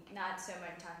maybe not so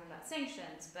much talking about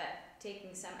sanctions, but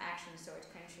taking some actions towards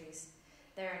countries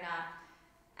that are not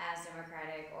as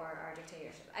democratic or are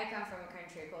dictatorship. I come from a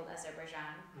country called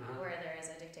Azerbaijan, where there is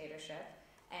a dictatorship,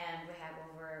 and we have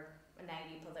over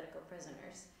 90 political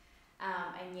prisoners.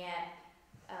 And yet,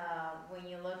 when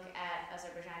you look at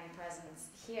Azerbaijani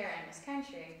presence here in this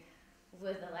country,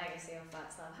 with the legacy of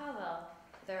Václav Havel,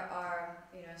 there are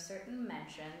certain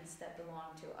mentions that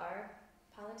belong to our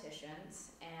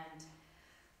politicians,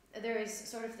 and there is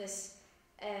sort of this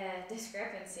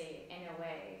discrepancy in a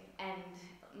way, and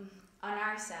on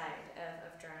our side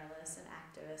of journalists and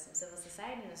activists and civil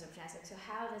society in Azerbaijan, so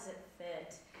how does it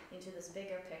fit into this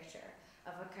bigger picture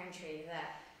of a country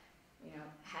that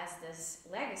has this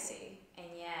legacy and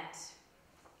yet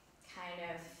kind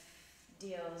of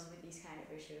deals with these kind of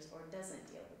issues, or doesn't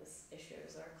deal with these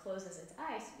issues, or closes its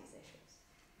eyes to these issues?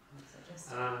 So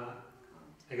just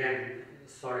again,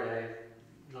 sorry,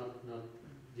 I'm not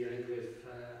dealing with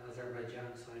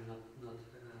Azerbaijan, so I'm not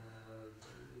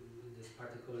this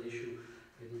particular issue.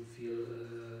 I don't feel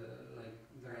like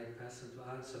the right person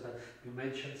to answer. But you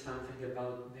mentioned something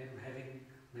about them having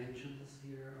mentions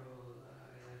here, or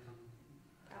I don't.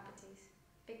 Properties,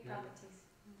 big Yeah. properties.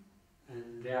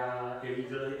 And they are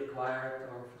illegally acquired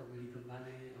or from illegal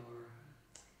money, or?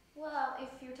 Well,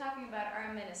 if you're talking about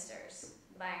our ministers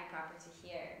buying property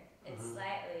here, it's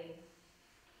slightly,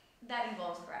 that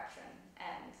involves corruption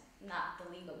and not the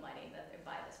legal money that they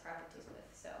buy these properties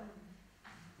with, so.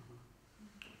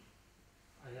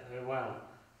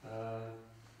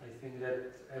 I think that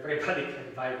everybody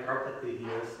can buy property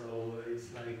here, so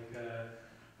it's like,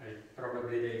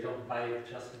 probably they don't buy it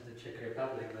just in the Czech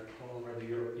Republic, but all over the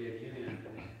European Union,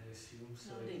 I assume.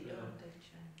 So no, they don't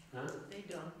actually. Huh? They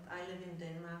don't. I live in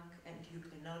Denmark, and you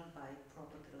cannot buy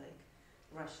property like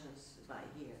Russians buy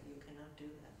here. You cannot do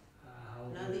that.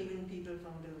 Not even people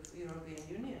from the European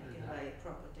Union can buy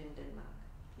property in Denmark.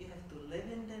 You have to live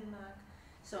in Denmark.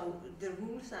 So the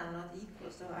rules are not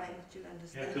equal. So I actually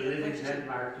understand. You have to live in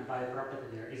Denmark to buy property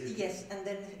there. Is it? Yes, and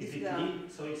then if you are.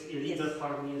 So it's illegal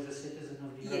for me as a citizen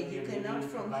of the European Union. Yeah, you cannot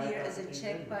from here as a property in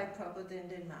Czech buy Denmark? property in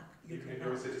Denmark. You can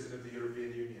become a citizen of the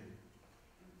European Union.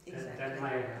 Exactly. Then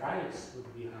my rights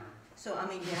would be harmed. So I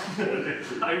mean,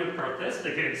 yeah. I would protest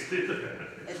against it.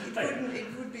 It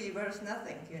would be worth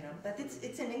nothing, But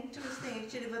it's an interesting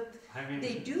actually, but I mean,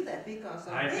 they do that because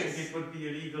of I this. think it would be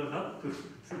illegal not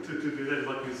to do that.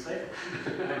 What you say?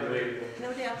 Anyway. No,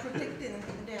 they are protecting, and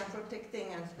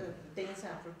Danes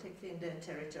are protecting their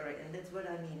territory, and that's what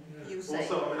I mean. Yeah. You say.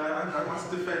 Also, I must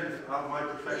defend my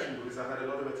profession because I've had a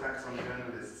lot of attacks on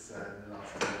journalists in the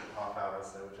last half hour or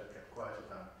so, which I kept quiet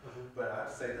about. But I have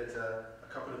to say that a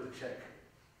couple of the Czech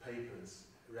papers,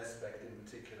 Respect in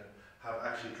particular, have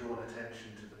actually drawn attention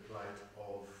to the plight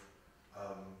of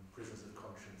prisoners of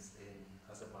conscience in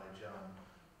Azerbaijan,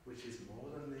 which is more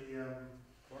than the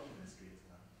foreign ministry is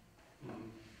now.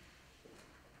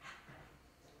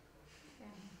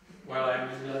 Well, I'm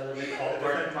in a bit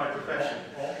awkward, my profession.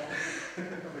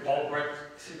 awkward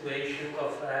situation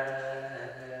of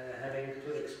having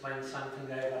to explain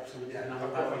something I have absolutely no idea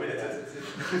about. Which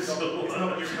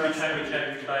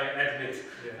I admit.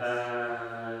 Yes.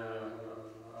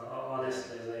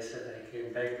 Honestly, as I said, I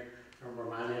came back from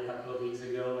Romania a couple of weeks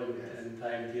ago, and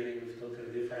I'm dealing with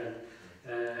totally different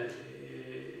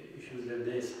issues than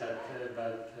this.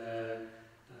 But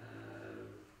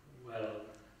well,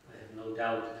 I have no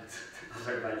doubt that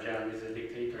Azerbaijan is a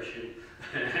dictatorship,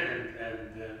 and I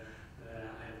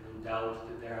have no doubt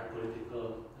that there are political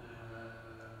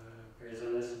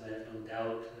prisoners, and I have no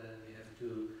doubt we have to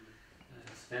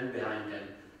stand behind them.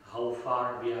 How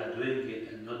far we are doing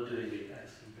it and not doing it, I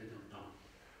simply don't know.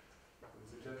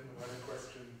 There's a gentleman who had a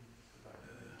question.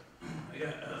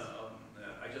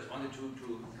 I just wanted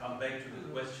to come back to the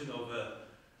question of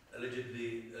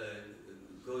allegedly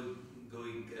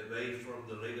going away from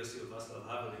the legacy of Václav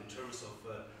Havel in terms of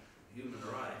human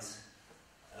rights,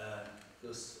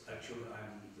 because actually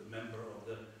I'm the member of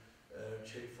the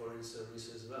Czech Foreign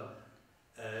Service as well.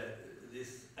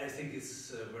 This, I think,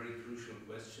 is a very crucial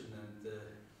question, and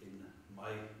in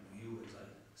my view, as I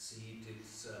see it,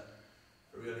 it's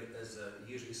really, as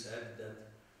Jiří said, that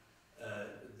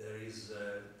there is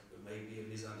maybe a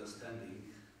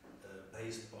misunderstanding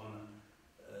based on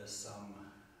some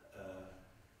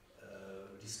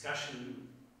discussion,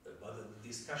 but a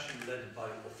discussion led by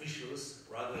officials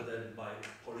rather than by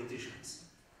politicians.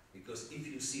 Because if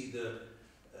you see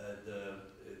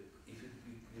if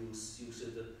you see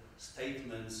the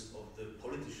statements of the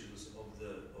politicians of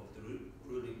the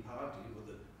ruling party, or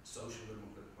the Social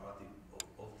Democrat Party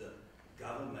of the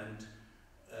government,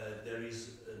 there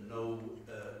is no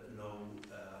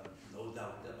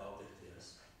doubt about it.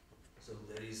 Yes. So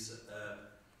there is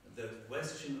the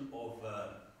question of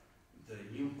the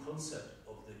new concept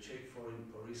of the Czech foreign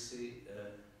policy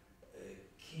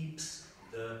keeps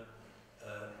the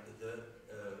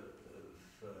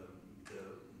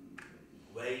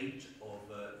weight of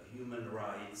human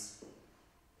rights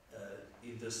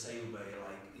in the same way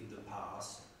like in the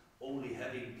past, only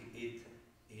having it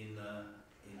in a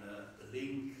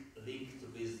linked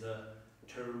with the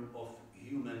term of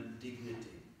human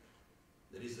dignity.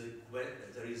 There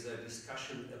is a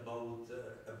discussion about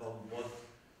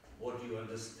what you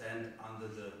understand under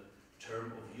the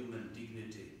term of human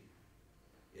dignity.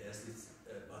 Yes,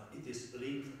 but it is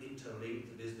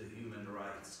interlinked with the human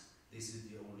rights. This is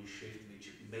the only shift which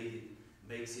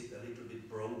makes it a little bit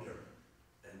broader,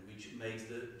 and which makes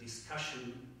the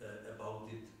discussion about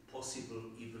it possible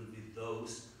even with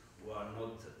those who are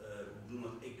not who do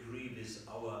not agree with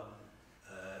our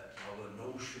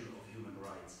notion of human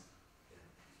rights. Yeah.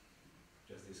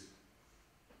 Just this.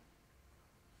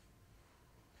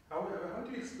 How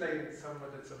do you explain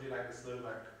somebody like the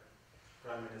Slovak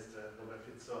Prime Minister Robert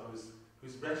Fico,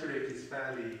 whose rhetoric is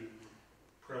fairly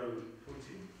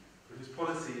pro-Putin, but whose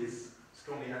policy is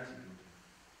strongly anti-Putin?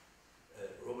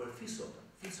 Robert Fico.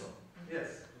 Yes,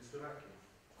 in Slovakia.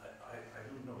 I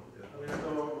don't know. I mean, I've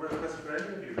got a question for any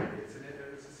of you, really.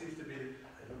 It seems to be,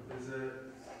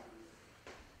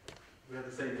 we have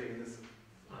the same thing in this,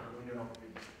 you're not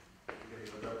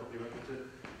probably wanting to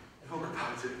talk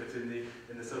about it, but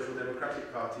in the Social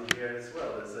Democratic Party here as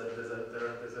well, there's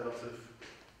a lot of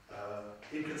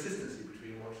inconsistency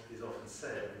between what is often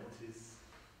said and what is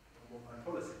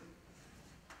policy.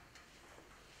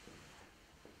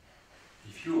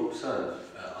 If you observe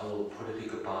our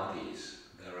political parties,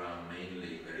 they are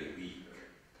mainly very weak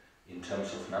in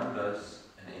terms of numbers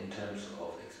and in terms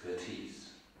of expertise.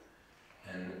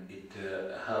 And it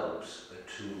helps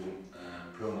to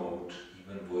promote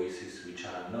even voices which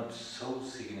are not so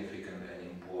significant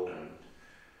and important,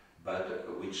 but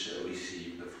which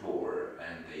receive the floor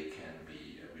and they can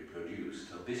be reproduced.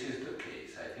 So this is the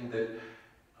case. I think that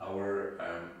our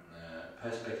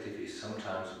perspective is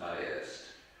sometimes biased,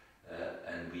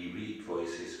 and we read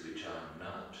voices which are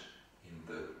not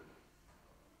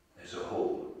as a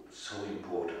whole so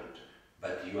important,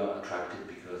 but you are attracted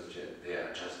because they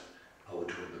are just out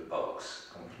of the box,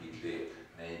 completely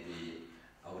maybe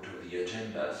out of the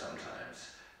agenda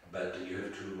sometimes. But you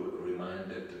have to remind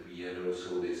that we had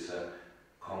also this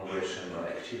congressional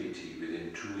activity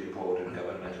within two important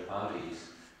governmental parties.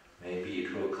 Maybe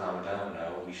it will calm down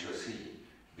now, we shall see,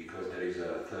 because there is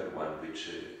a third one which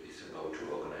is about to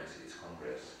organize its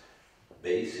congress.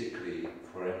 Basically,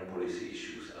 foreign policy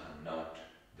issues are not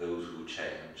those who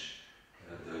change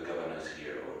the governors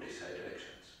here or decide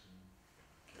elections.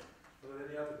 Are there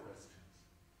any other questions?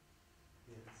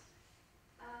 Yes.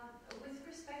 With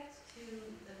respect to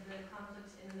the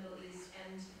conflict in the Middle East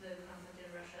and the conflict in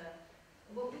Russia,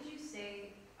 what would you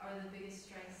say are the biggest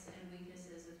strengths and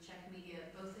weaknesses of Czech media,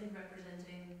 both in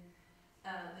representing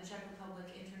the Czech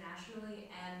Republic internationally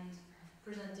and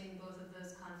presenting both of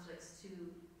those conflicts to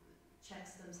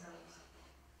Czechs themselves?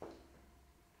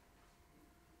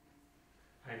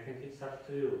 I think it's up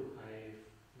to you. I've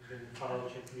been following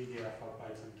Czech media for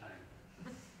quite some time.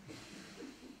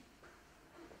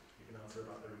 You can answer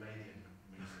about the Romanian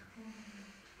music.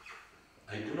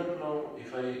 I do not know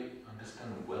if I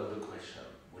understand well the question.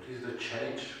 What is the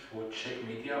challenge for Czech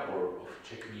media or of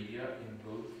Czech media in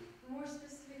both? More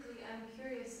specifically, I'm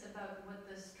curious about what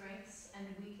the strengths and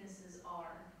weaknesses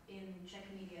are in Czech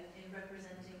media in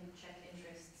representing Czech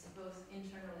interests, both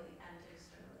internally and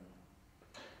externally.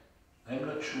 I'm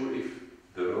not sure if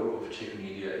the role of Czech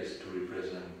media is to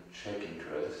represent Czech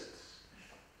interests.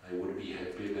 I would be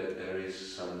happy that there is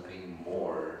something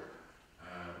more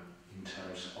in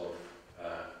terms of,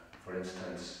 for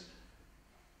instance,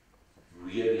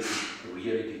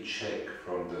 reality check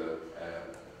from the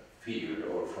field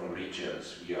or from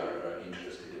regions we are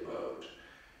interested about.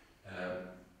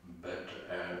 But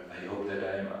I hope that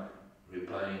I'm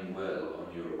replying well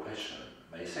on your question.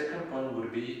 My second point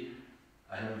would be,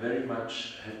 I am very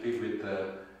much happy with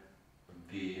the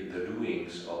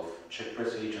doings of Czech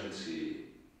Press Agency,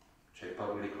 Czech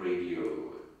Public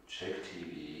Radio, Czech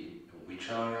TV,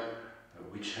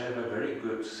 which have a very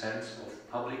good sense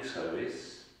of public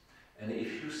service, and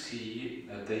if you see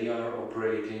they are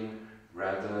operating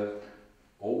rather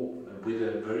with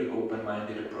a very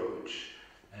open-minded approach,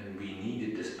 and we need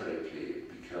it desperately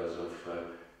because of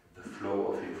the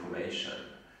flow of information.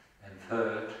 And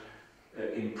third,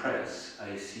 in press,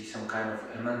 I see some kind of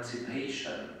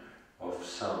emancipation of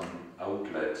some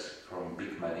outlets from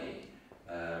big money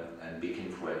and big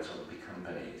influence of big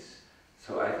companies.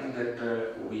 So I think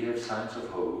that we have signs of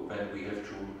hope, and we have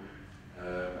to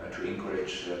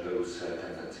encourage those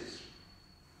tendencies.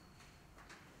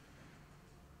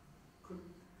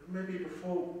 Maybe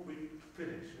before we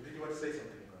finish, did you want to say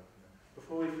something?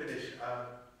 Before we finish,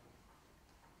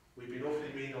 we've been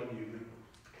awfully mean on you,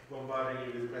 bombarding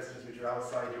you with questions which are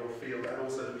outside your field and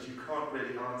also which you can't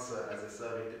really answer as a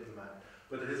serving diplomat.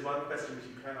 But there's one question which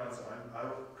you can answer.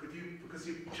 Could you, because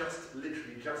you've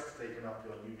literally just taken up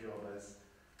your new job as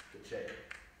the Czech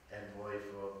envoy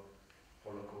for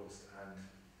Holocaust and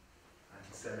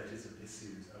anti-Semitism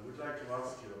issues, I would like to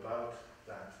ask you about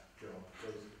that job,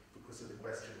 because of the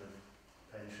question of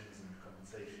pensions and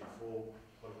compensation for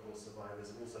Holocaust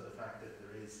survivors, also the fact that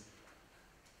there is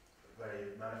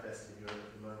very manifest in Europe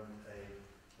at the moment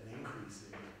an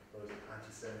increase in both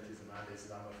anti-Semitism and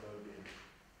Islamophobia.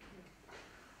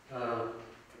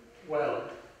 Well,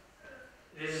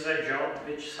 this is a job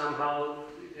which somehow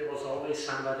there was always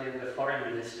somebody in the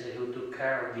foreign ministry who took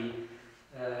care of the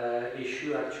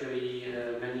issue. Actually,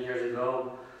 many years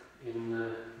ago,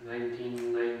 in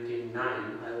 1999,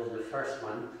 I was the first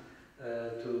one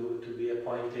to be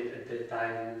appointed. At that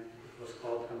time, it was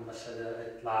called Ambassador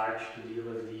at Large, to deal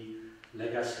with the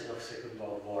legacy of Second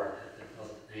World War. That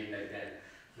was the name back then.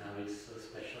 Now it's a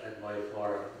special envoy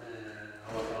for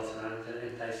Holocaust and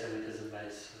anti-Semitism, but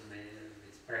it's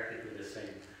practically the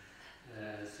same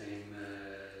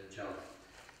job.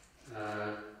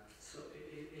 So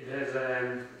it has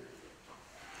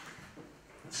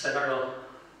several,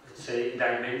 let's say,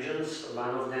 dimensions.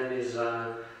 One of them is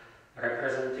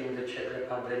representing the Czech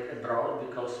Republic abroad,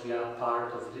 because we are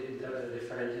part of the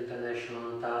different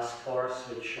international task force,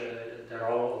 which the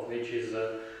role of which is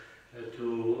to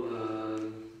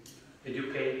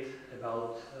educate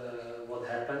about what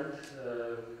happened,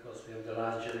 because we have the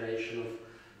last generation of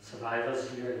survivors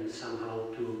here, and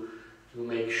somehow to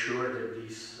make sure that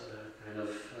this kind of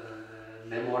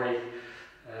memory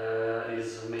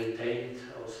is maintained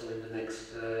also in the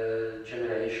next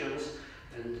generations.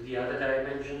 And the other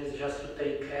dimension is just to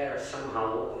take care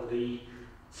somehow of the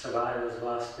survivors who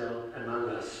are still among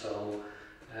us. So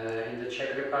in the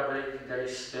Czech Republic there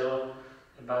is still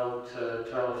about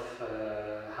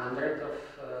 1,200 of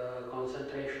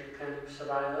concentration camp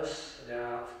survivors. They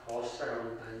are of course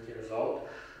around 90 years old,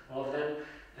 all of them,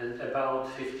 and about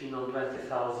 15 or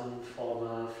 20,000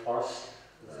 former forced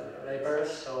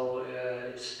laborers. So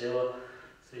it's still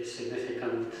a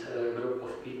significant group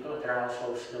of people. There are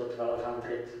also still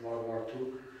 1,200 World War II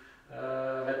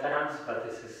veterans, but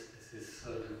this is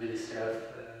the Ministry of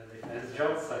Defense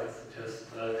job, so it's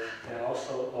just they are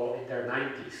also all in their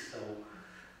 90s. So,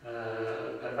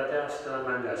 but they are still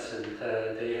among us, and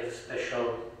they have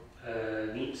special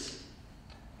needs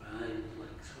in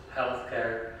like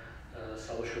healthcare,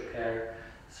 social care.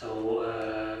 So,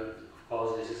 of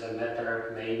course, this is a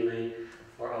matter mainly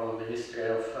for our Ministry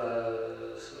of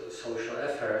Social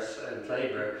Affairs and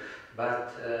Labour,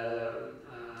 but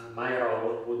my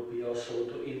role would be also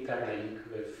to interlink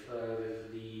with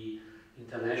the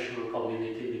international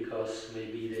community, because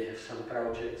maybe they have some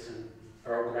projects and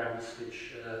programs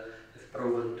which have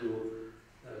proven to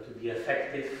be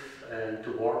effective and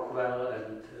to work well,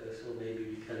 and so maybe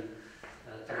we can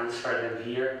transfer them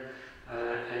here.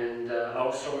 And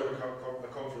also a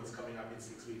conference coming up in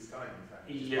 6 weeks' time, in fact.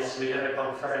 Yes, we have a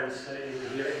conference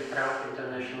here in Prague,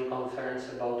 international conference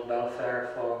about welfare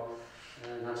for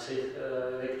Nazi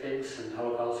victims and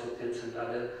Holocaust victims and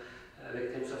other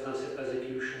victims of Nazi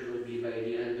persecution. Will be by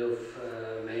the end of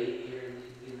May here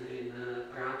in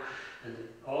Prague. And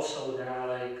also there are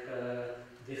like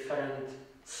different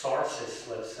sources,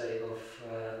 let's say, of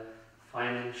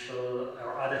financial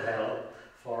or other help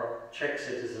for Czech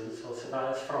citizens,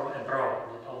 also from abroad,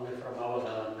 not only from our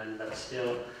government, but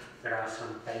still there are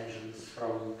some pensions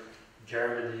from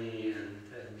Germany and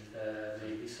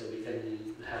maybe so we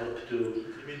can help to.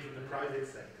 You mean from the private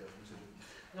sector?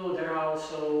 No, there are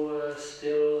also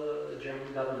still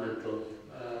German governmental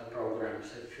programs.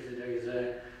 Actually, there is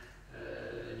a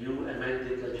new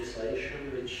amended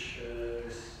legislation which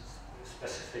is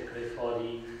specifically for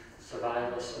the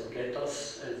survivors of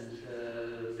ghettos,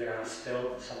 and there are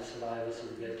still some survivors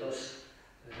of ghettos,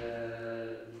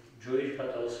 Jewish,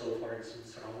 but also, for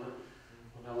instance, Roma,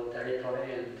 on our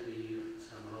territory, and we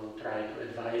somehow try to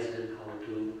advise them how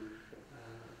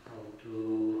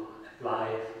to apply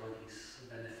for these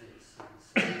benefits.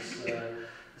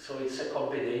 So it's a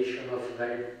combination of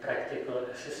very practical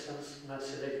assistance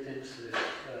Nazi victims with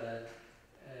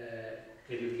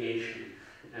education.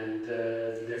 And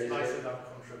it's nice and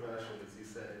uncontroversial, as you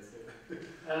said.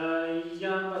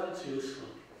 Yeah, but it's useful.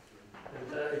 And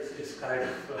it's kind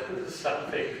of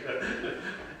something,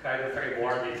 kind of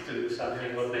rewarding to do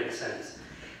something that makes sense,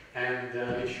 and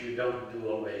which you don't do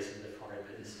always in the foreign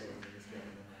ministry.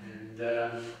 And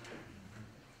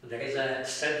there is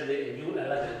sadly a new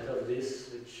element of this,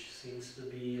 which seems to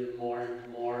be more and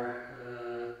more,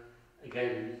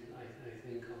 again, I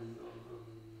think, on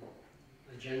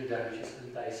agenda, which is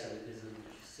anti-Semitism,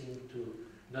 which seems to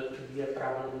not to be a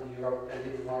problem in Europe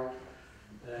anymore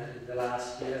in the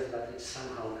last years, but it's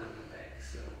somehow coming back.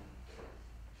 So,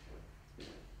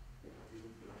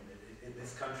 in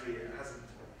this country, there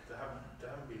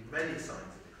haven't been many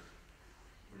signs of it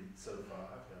really so far,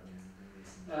 have there?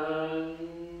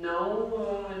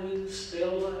 No, I mean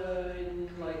still in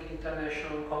like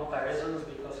international comparisons,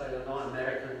 because I don't know,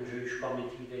 American Jewish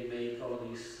Committee, they make all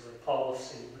these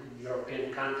polls in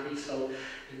European countries, so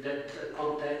in that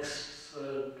context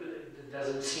it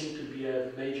doesn't seem to be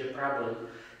a major problem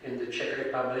in the Czech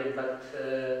Republic, but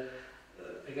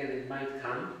again it might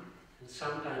come, and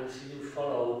sometimes you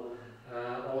follow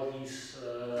all these,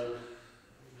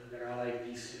 there are like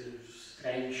these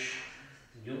strange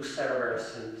news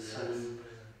servers and some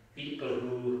people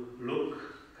who look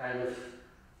kind of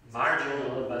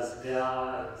marginal, but they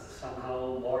are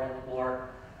somehow more and more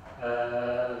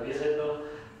visible.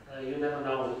 You never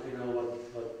know,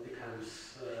 what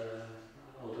becomes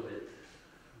out of it.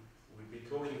 We've been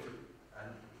talking for an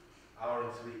hour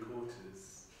and 3/4, which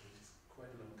is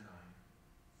quite a long time.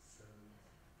 So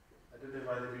I don't know if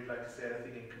either of you'd like to say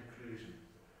anything in conclusion.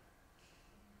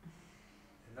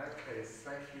 In that case,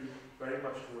 thank you very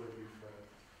much to all of you for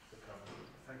coming.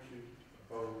 Thank you,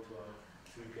 Pavel, to our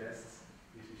two guests,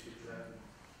 Jiří Šitler and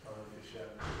Pavel Fischer,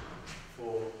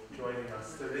 for joining us.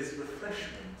 There is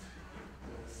refreshment.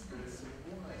 There's some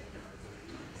wine, I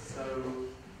believe. So,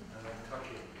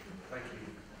 Tucky.